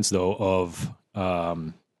contents though of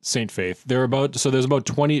Saint Faith, there's about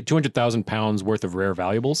 200,000 pounds worth of rare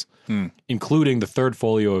valuables, including the third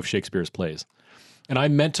folio of Shakespeare's plays. And I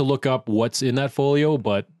meant to look up what's in that folio,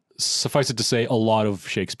 but suffice it to say, a lot of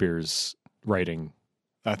Shakespeare's writing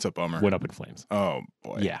That's a bummer. went up in flames. Oh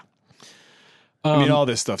boy. Yeah. I mean, all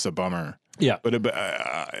this stuff's a bummer. Yeah. But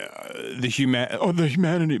the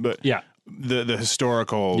humanity, but yeah, the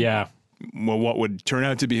historical. Yeah. Well, what would turn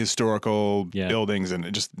out to be historical buildings and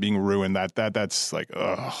it just being ruined. That's like,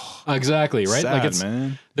 ugh. Exactly. Right. Sad, like it's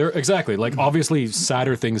man. They're exactly like obviously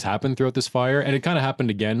sadder things happen throughout this fire, and it kind of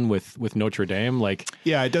happened again with Notre Dame. Like,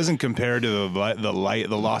 yeah, it doesn't compare to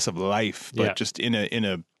the loss of life, but just in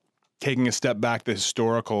a taking a step back, the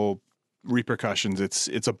historical repercussions.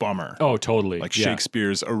 It's a bummer. Oh, totally. Like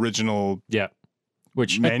Shakespeare's original. Yeah.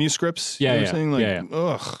 Which manuscripts.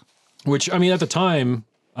 Ugh. Which I mean, at the time,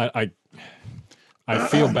 I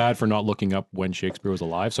feel bad for not looking up when Shakespeare was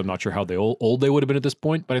alive, so I'm not sure how old they would have been at this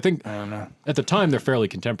point. But I think at the time they're fairly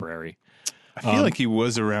contemporary. I feel like he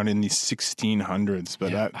was around in the 1600s,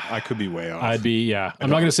 but I could be way off. I'm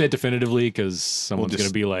not going to say it definitively because someone's going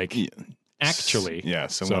to be like, actually. Yeah,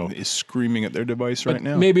 someone is screaming at their device right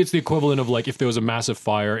now. Maybe it's the equivalent of like if there was a massive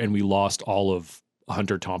fire and we lost all of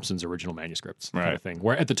Hunter Thompson's original manuscripts kind of thing.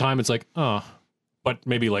 Where at the time it's like, but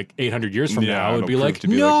maybe like 800 years from now, it'd be like,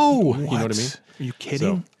 no, you know what I mean? Are you kidding?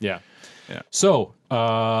 So, yeah. So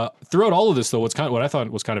throughout all of this, though, what I thought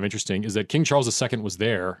was kind of interesting is that King Charles II was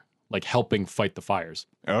there, like helping fight the fires.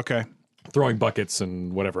 Okay. Throwing buckets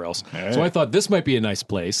and whatever else. Hey. So I thought this might be a nice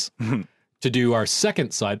place to do our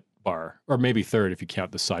second sidebar, or maybe third if you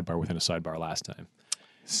count the sidebar within a sidebar last time.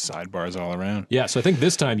 Sidebars all around. Yeah. So I think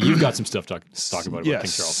this time you've got some stuff to talk about King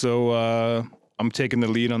Charles. So I'm taking the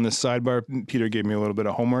lead on this sidebar. Peter gave me a little bit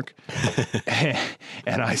of homework.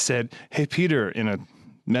 And I said, hey, Peter, in a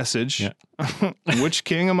message. Yeah. Which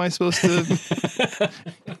king am I supposed to?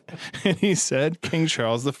 And he said, King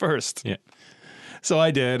Charles the First. Yeah. So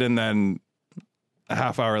I did, and then a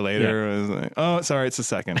half hour later, I was like, oh, sorry, it's the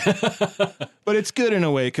second. But it's good in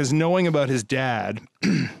a way, because knowing about his dad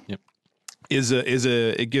yep.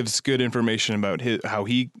 it gives good information about how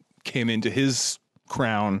he came into his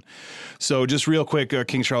crown. So just real quick,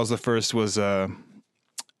 King Charles I was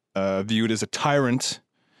viewed as a tyrant.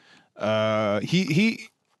 He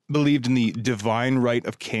believed in the divine right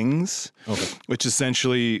of kings, which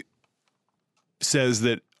essentially says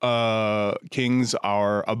that kings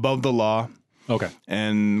are above the law. Okay.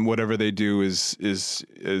 And whatever they do is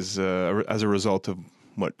as a result of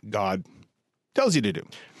what God tells you to do.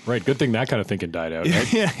 Right. Good thing that kind of thinking died out.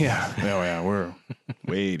 Right? Yeah. Oh yeah. We're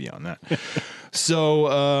way beyond that.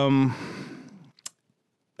 So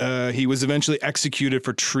he was eventually executed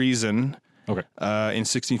for treason. Okay. In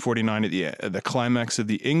 1649 at the climax of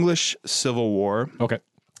the English Civil War. Okay.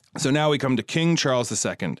 So now we come to King Charles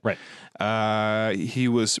II. Right. He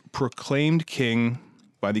was proclaimed king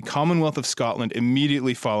by the Commonwealth of Scotland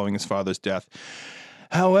immediately following his father's death.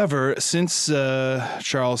 However, since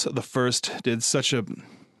Charles I did such a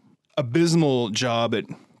abysmal job at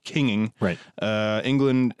kinging, right.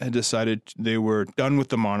 England had decided they were done with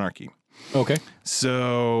the monarchy. Okay.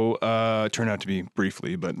 So it turned out to be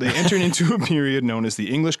briefly, but they entered into a period known as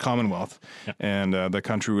the English Commonwealth, and the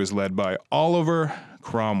country was led by Oliver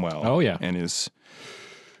Cromwell. Oh, yeah. And his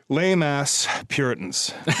lame-ass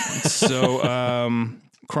Puritans. So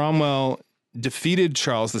Cromwell defeated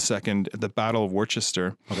Charles II at the Battle of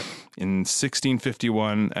Worcester in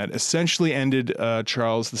 1651. That essentially ended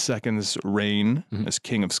Charles II's reign as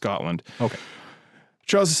King of Scotland. Okay.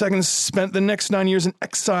 Charles II spent the next 9 years in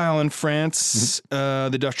exile in France,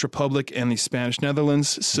 the Dutch Republic, and the Spanish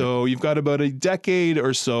Netherlands. So you've got about a decade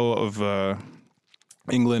or so of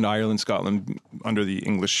England, Ireland, Scotland under the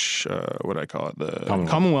English, what do I call it? The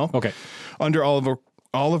Commonwealth. Okay. Under Oliver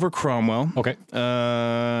Cromwell. Okay.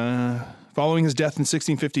 Following his death in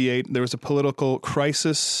 1658, there was a political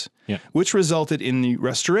crisis, which resulted in the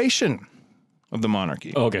restoration of the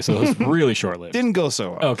monarchy. Okay, so it was really short-lived. Didn't go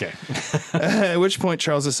so well. Okay. At which point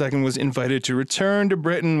Charles II was invited to return to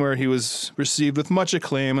Britain, where he was received with much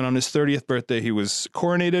acclaim, and on his 30th birthday he was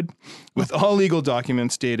coronated with all legal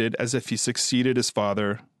documents dated as if he succeeded his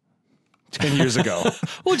father 10 years ago.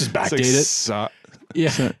 We'll just backdate it.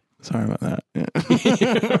 Yeah. Sorry about that. Yeah.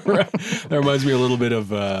 That reminds me a little bit of,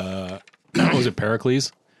 was it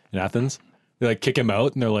Pericles in Athens? They like kick him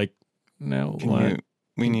out, and they're like, no,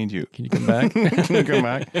 we need you. Can you come back? Can you come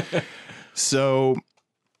back? So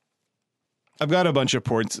I've got a bunch of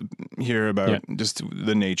points here about just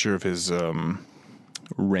the nature of his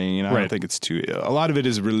reign. I don't think it's too... A lot of it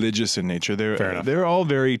is religious in nature. They're all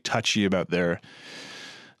very touchy about their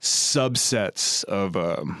subsets of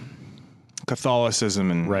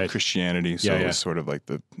Catholicism and Christianity. So it was sort of like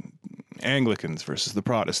the Anglicans versus the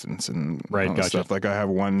Protestants and all that stuff. Like I have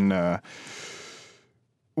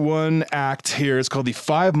one act here. It's called the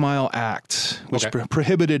 5 Mile Act, which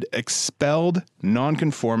prohibited expelled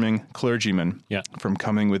non-conforming clergymen from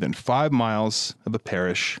coming within 5 miles of a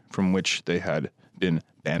parish from which they had been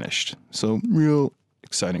banished. So real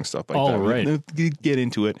exciting stuff like that. Right. Get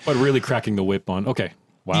into it. But really cracking the whip on. Okay.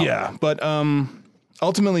 Wow. Yeah. But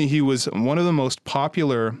ultimately, he was one of the most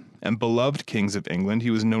popular and beloved kings of England.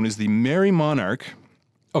 He was known as the Merry Monarch.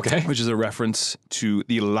 Okay. Which is a reference to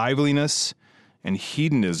the liveliness and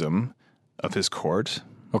hedonism of his court.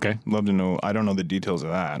 Okay. Love to know. I don't know the details of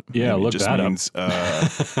that. Yeah, maybe look that means,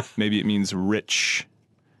 up. Maybe it means rich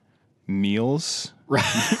meals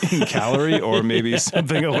in calorie, or maybe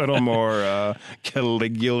something a little more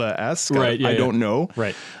Caligula-esque. Right. I don't know.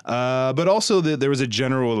 Right. But also there was a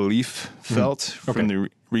general relief felt from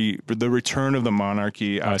the return of the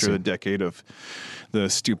monarchy after the decade of the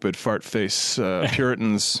stupid fart face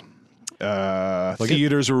Puritans.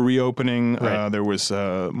 Theaters were reopening. There was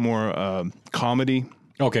more comedy.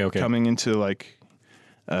 Coming into like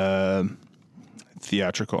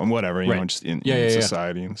theatrical and whatever, you know, just in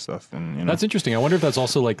society and stuff. And that's interesting. I wonder if that's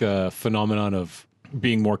also like a phenomenon of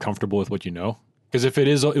being more comfortable with what you know. Because if it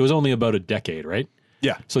was only about a decade, right?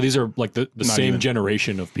 Yeah. So these are like the same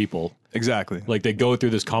generation of people. Exactly. Like they go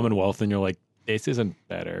through this Commonwealth, and you're like, this isn't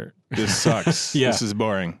better. This sucks. This is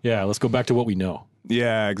boring. Yeah. Let's go back to what we know.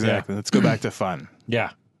 Yeah, exactly. Let's go back to fun.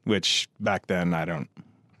 Yeah. Which back then I don't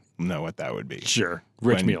know what that would be. Sure.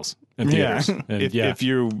 Rich meals and theaters. Yeah. And if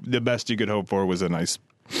you're the best you could hope for was a nice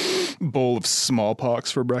bowl of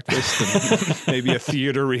smallpox for breakfast, and maybe a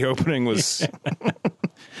theater reopening was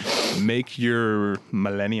make your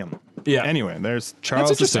millennium. Yeah. Anyway, there's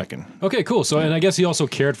Charles II. Okay, cool. So, and I guess he also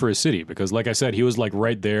cared for his city because, like I said, he was like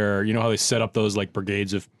right there. You know how they set up those like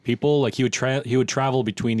brigades of people? Like he would travel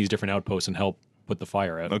between these different outposts and help put the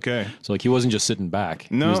fire out. Okay. So like he wasn't just sitting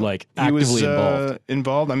back. No, he was like actively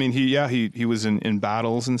involved. I mean, he was in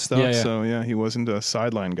battles and stuff. Yeah. So yeah, he wasn't a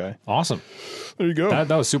sideline guy. Awesome. There you go.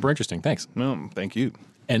 That was super interesting. Thanks. No, thank you.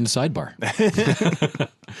 End sidebar.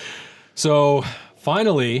 So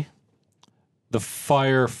finally, the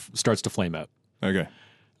fire starts to flame out. Okay.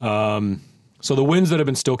 So the winds that have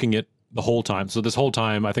been stoking it the whole time. So this whole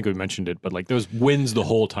time, I think we mentioned it, but like there's winds the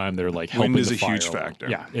whole time that are like helping Wind is the a fire huge along. factor.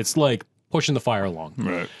 Yeah, it's like pushing the fire along.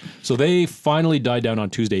 Right. So they finally died down on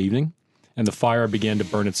Tuesday evening, and the fire began to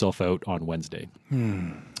burn itself out on Wednesday.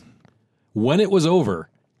 When it was over,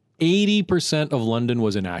 80% of London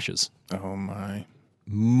was in ashes. Oh my.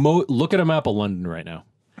 Look at a map of London right now.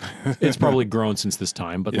 It's probably grown since this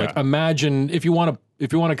time, but like imagine if you want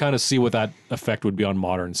to kind of see what that effect would be on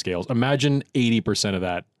modern scales. Imagine 80% of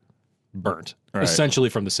that burnt, essentially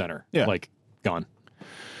from the center, like gone.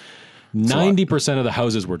 90% of the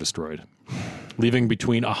houses were destroyed, leaving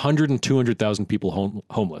between 100 and 200,000 people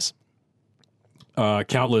homeless.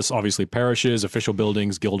 Countless, obviously, parishes, official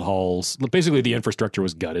buildings, guild halls. Basically, the infrastructure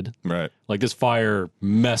was gutted. Right. Like this fire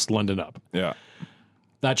messed London up. Yeah.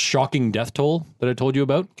 That shocking death toll that I told you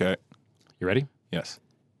about. Okay. You ready? Yes.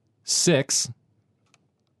 6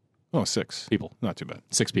 Oh, 6 people. Not too bad.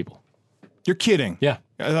 6 people. You're kidding. Yeah.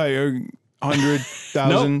 I thought you were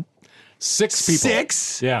 100,000. Nope. 6 people.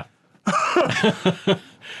 6? Yeah.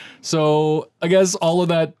 So I guess all of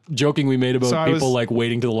that joking we made about people like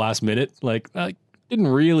waiting to the last minute, like didn't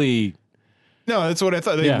really. No, that's what I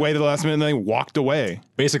thought. They waited the last minute and they walked away.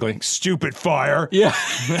 Basically. Stupid fire. Yeah.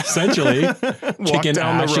 Essentially. Chicken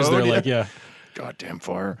down ashes. the road, They're like, goddamn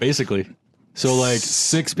fire. Basically. So like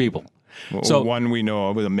 6 people. Well, so one we know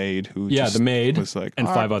of with a maid who the maid was like, and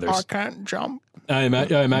 5 others. I can't jump. I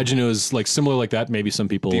imagine it was like similar like that. Maybe some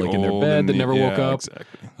people like in their bed that never woke up.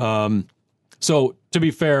 Exactly. So to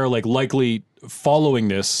be fair, like likely following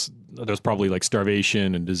this, there's probably like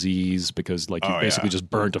starvation and disease because like you basically just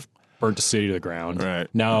burnt a city to the ground. Right.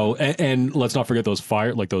 Now, and let's not forget those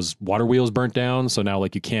those water wheels burnt down. So now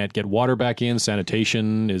like you can't get water back in.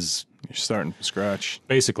 Sanitation is You're starting from scratch.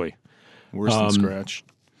 Basically. Worse than scratch.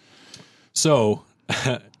 So,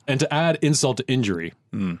 and to add insult to injury,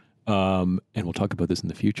 and we'll talk about this in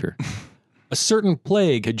the future, a certain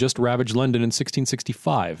plague had just ravaged London in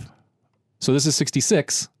 1665. So this is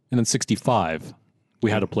 66, and then 65, we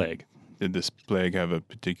had a plague. Did this plague have a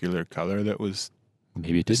particular color that was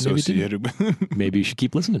maybe it did, associated with? Maybe you should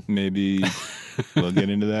keep listening. Maybe we'll get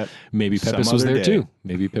into that. Maybe Pepys was there too.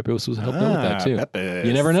 Maybe Pepys was helping out with that too. Pepys.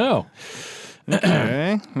 You never know.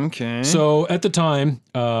 Okay. So at the time,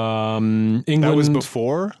 England. That was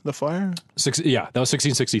before the fire? That was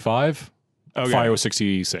 1665. Okay. Fire was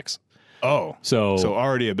 66. Oh. So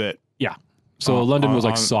already a bit. Yeah. So London was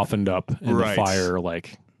like softened up and the fire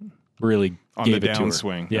like really on gave the it to her.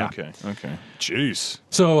 downswing. Yeah. Okay. Jeez.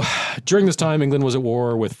 So during this time, England was at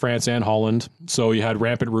war with France and Holland. So you had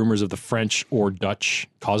rampant rumors of the French or Dutch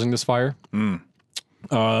causing this fire.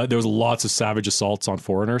 There was lots of savage assaults on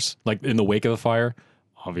foreigners, like in the wake of the fire,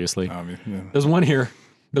 obviously. There's one here.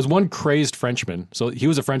 There's one crazed Frenchman. So he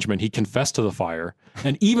was a Frenchman. He confessed to the fire.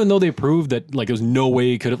 And even though they proved that like there's no way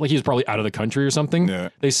he could have, like he was probably out of the country or something,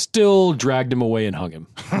 they still dragged him away and hung him.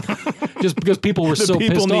 Just because people were so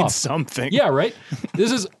pissed off. People need something. Yeah, right?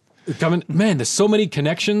 This is coming, man, there's so many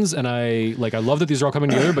connections and I love that these are all coming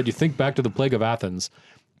together, but you think back to the plague of Athens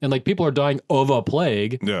and like people are dying of a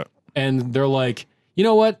plague. Yeah. And they're like, you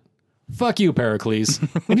know what? Fuck you, Pericles.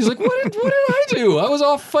 And he's like, what did I do? I was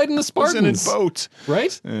off fighting the Spartans. I was in a boat.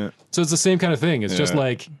 Right? Yeah. So it's the same kind of thing. It's just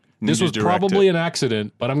like, this was probably an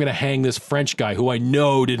accident, but I'm going to hang this French guy who I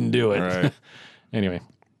know didn't do it. Right. Anyway.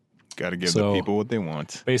 Got to give the people what they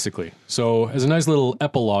want. Basically. So as a nice little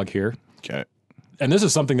epilogue here. Okay. And this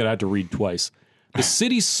is something that I had to read twice. The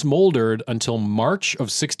city smoldered until March of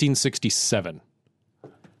 1667.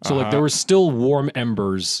 So like there were still warm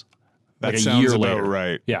embers. That like a sounds year about later.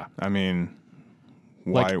 right. Yeah. I mean,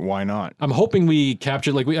 why not? I'm hoping we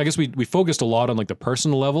captured, like, I guess we focused a lot on, like, the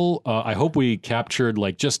personal level. I hope we captured,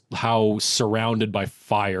 like, just how surrounded by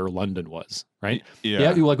fire London was, right?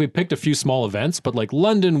 Yeah. Like, we picked a few small events, but, like,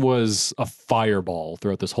 London was a fireball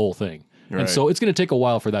throughout this whole thing. Right. And so it's going to take a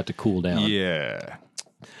while for that to cool down. Yeah.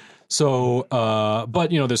 So,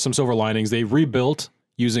 but, you know, there's some silver linings. They rebuilt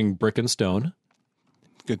using brick and stone.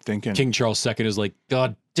 Good thinking. King Charles II is like,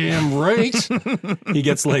 God damn right. he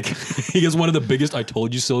gets one of the biggest I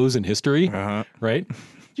told you so's in history, right?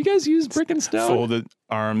 Did you guys use brick and stone? Folded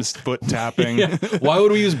arms, foot tapping. Yeah. Why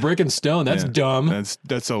would we use brick and stone? That's dumb.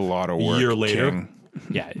 That's a lot of work. A year later. King.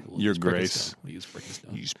 Yeah, Your Grace. We use brick and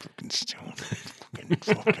stone. Use brick and stone.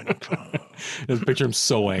 Just picture him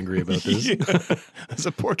so angry about this. Yeah. There's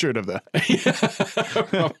a portrait of that.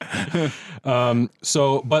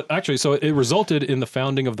 So it resulted in the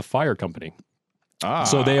founding of the fire company.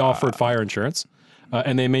 So they offered fire insurance,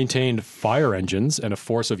 and they maintained fire engines and a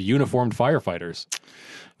force of uniformed firefighters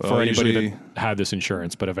for anybody that had this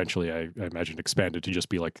insurance. But eventually, I imagine, expanded to just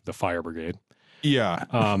be like the fire brigade. Yeah.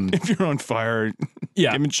 If you're on fire,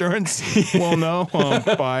 yeah. Give insurance. Well, no.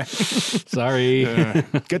 Bye. Sorry.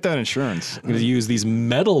 Get that insurance. I'm going to use these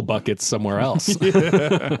metal buckets somewhere else.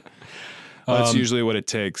 That's usually what it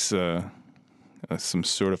takes. Some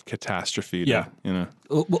sort of catastrophe.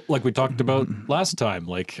 Like we talked about last time.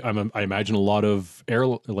 Like I imagine a lot of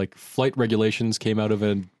flight regulations came out of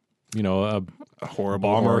a horrible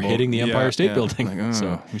bomber hitting the Empire State Building. Like,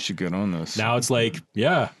 so we should get on this. Now it's like,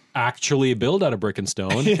 actually build out of brick and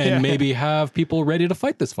stone and maybe have people ready to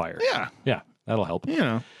fight this fire. Yeah, that'll help.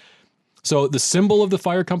 So the symbol of the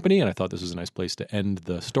fire company, and I thought this was a nice place to end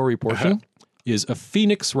the story portion, is a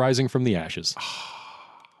phoenix rising from the ashes.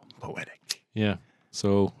 Poetic. Yeah.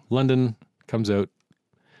 So London comes out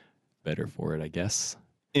better for it, I guess.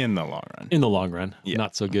 In the long run. In the long run. Yeah.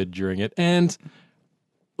 Not so good during it. And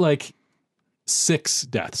like 6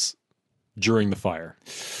 deaths during the fire.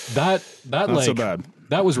 That not so bad.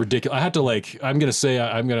 That was ridiculous. I had to I'm going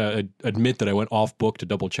to admit that I went off book to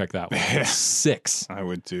double check that one. 6. I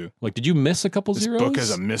would too. Like, did you miss a couple zeros? This book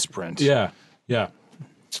has a misprint. Yeah.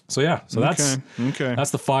 So that's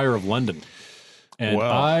the fire of London. And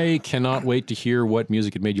I cannot wait to hear what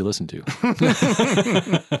music it made you listen to.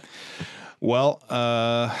 Well,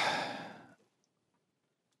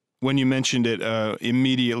 when you mentioned it,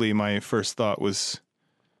 immediately my first thought was,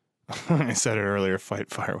 I said it earlier,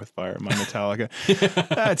 Fight Fire with Fire, my Metallica.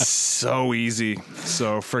 That's so easy.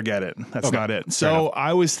 So forget it. That's not it. So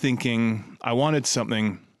I was thinking I wanted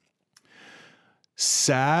something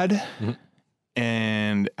sad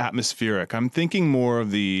and atmospheric. I'm thinking more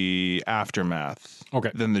of the aftermath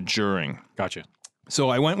than the during. Gotcha. So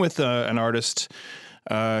I went with an artist.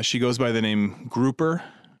 She goes by the name Grouper.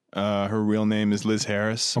 Her real name is Liz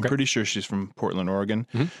Harris. I'm pretty sure she's from Portland, Oregon.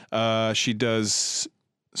 She does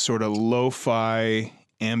sort of lo-fi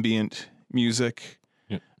ambient music,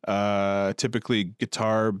 typically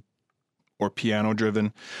guitar or piano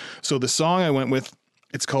driven. So the song I went with,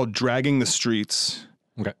 it's called Dragging the Streets.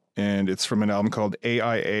 Okay. And it's from an album called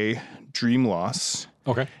AIA Dream Loss.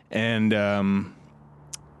 Okay. And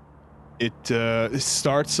it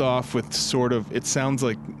starts off with sort of, it sounds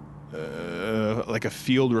like a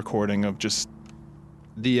field recording of just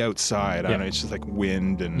the outside. I don't know, it's just like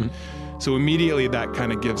wind. And so immediately that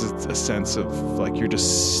kind of gives it a sense of like you're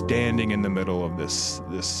just standing in the middle of this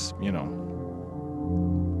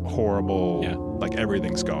horrible, like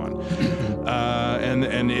everything's gone.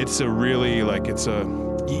 And it's a really like,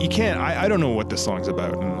 you can't, I don't know what this song's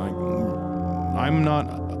about. And like, I'm not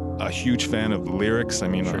a huge fan of the lyrics. I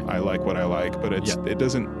mean, I like what I like, but it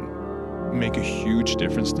doesn't make a huge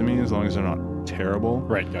difference to me as long as they're not terrible.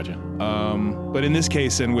 Right, gotcha. But in this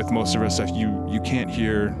case, and with most of our stuff, you can't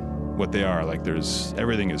hear what they are. Like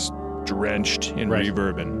everything is drenched in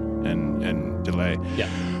reverb and delay. Yeah.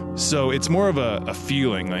 So it's more of a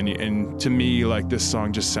feeling, and to me, like this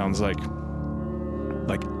song just sounds like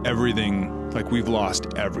everything, like we've lost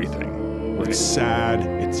everything. Right. It's sad,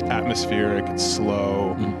 it's atmospheric, it's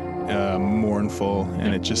slow, mournful,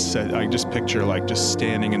 and it just said, I just picture like just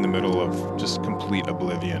standing in the middle of just complete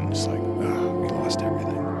oblivion, just like we lost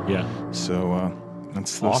everything. Yeah. So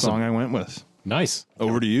that's the song I went with. Nice.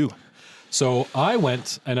 Over to you. So I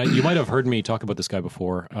went, and you might have heard me talk about this guy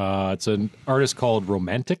before. It's an artist called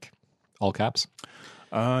Romantic, all caps.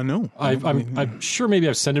 No. I'm sure maybe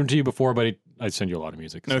I've sent him to you before, but I send you a lot of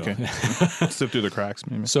music. So. Okay. Slip through the cracks,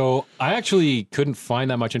 maybe. So I actually couldn't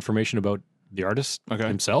find that much information about the artist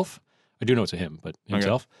himself. I do know it's a him, but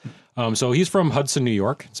himself. Okay. So he's from Hudson, New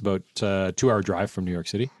York. It's about a 2-hour drive from New York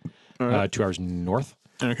City, 2 hours north.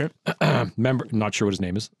 Okay. Not sure what his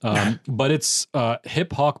name is, but it's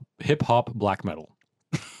hip hop black metal.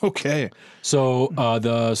 Okay. So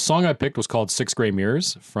the song I picked was called 6 Gray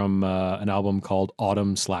Mirrors from an album called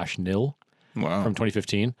Autumn/Nil from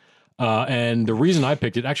 2015. And the reason I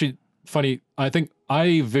picked it, actually, funny, I think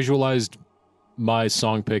I visualized my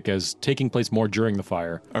song pick as taking place more during the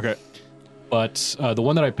fire. Okay. But the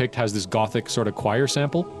one that I picked has this gothic sort of choir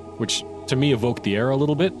sample, which to me evoked the era a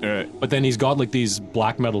little bit. Right. But then he's got like these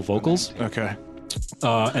black metal vocals. Okay.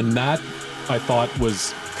 And that I thought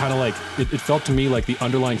was kind of like, it felt to me like the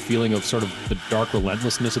underlying feeling of sort of the dark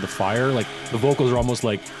relentlessness of the fire. Like the vocals are almost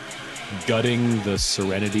like gutting the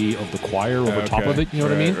serenity of the choir over top of it. You know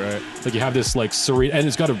what I mean? Right. Like you have this like serene, and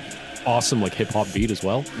it's got a awesome like hip hop beat as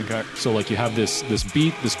well. Okay. So like you have this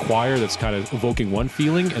beat, this choir that's kind of evoking one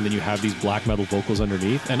feeling, and then you have these black metal vocals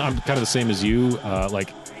underneath. And I'm kind of the same as you.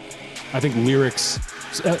 Like I think lyrics,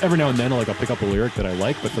 every now and then I'll pick up a lyric that I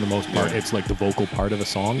like, but for the most part it's like the vocal part of a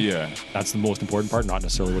song. Yeah. That's the most important part, not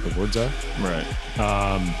necessarily what the words are. Right.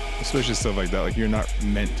 Especially stuff like that. Like you're not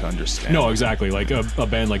meant to understand. No, exactly. Like a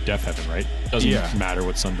band like Death Heaven, right? Doesn't matter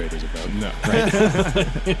what Sunbather's about. No. Right?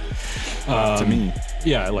 To me.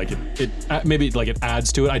 Yeah, like it maybe like it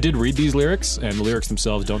adds to it. I did read these lyrics, and the lyrics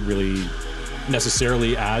themselves don't really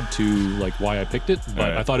necessarily add to like why I picked it,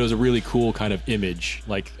 but I thought it was a really cool kind of image.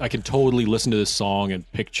 Like I can totally listen to this song and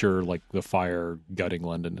picture like the fire gutting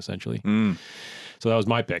London essentially. So that was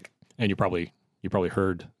my pick, and you probably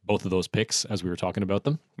heard both of those picks as we were talking about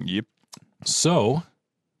them. Yep. So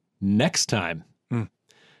next time we're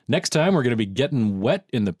going to be getting wet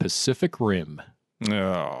in the Pacific Rim.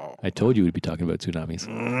 Oh. I told you we'd be talking about tsunamis.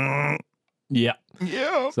 Yeah.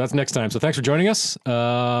 Yeah. So that's next time. So thanks for joining us.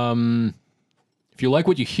 If you like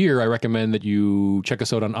what you hear, I recommend that you check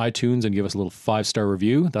us out on iTunes and give us a little 5-star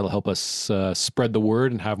review. That'll help us spread the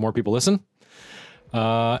word and have more people listen.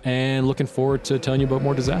 And looking forward to telling you about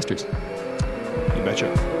more disasters. You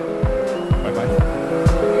betcha.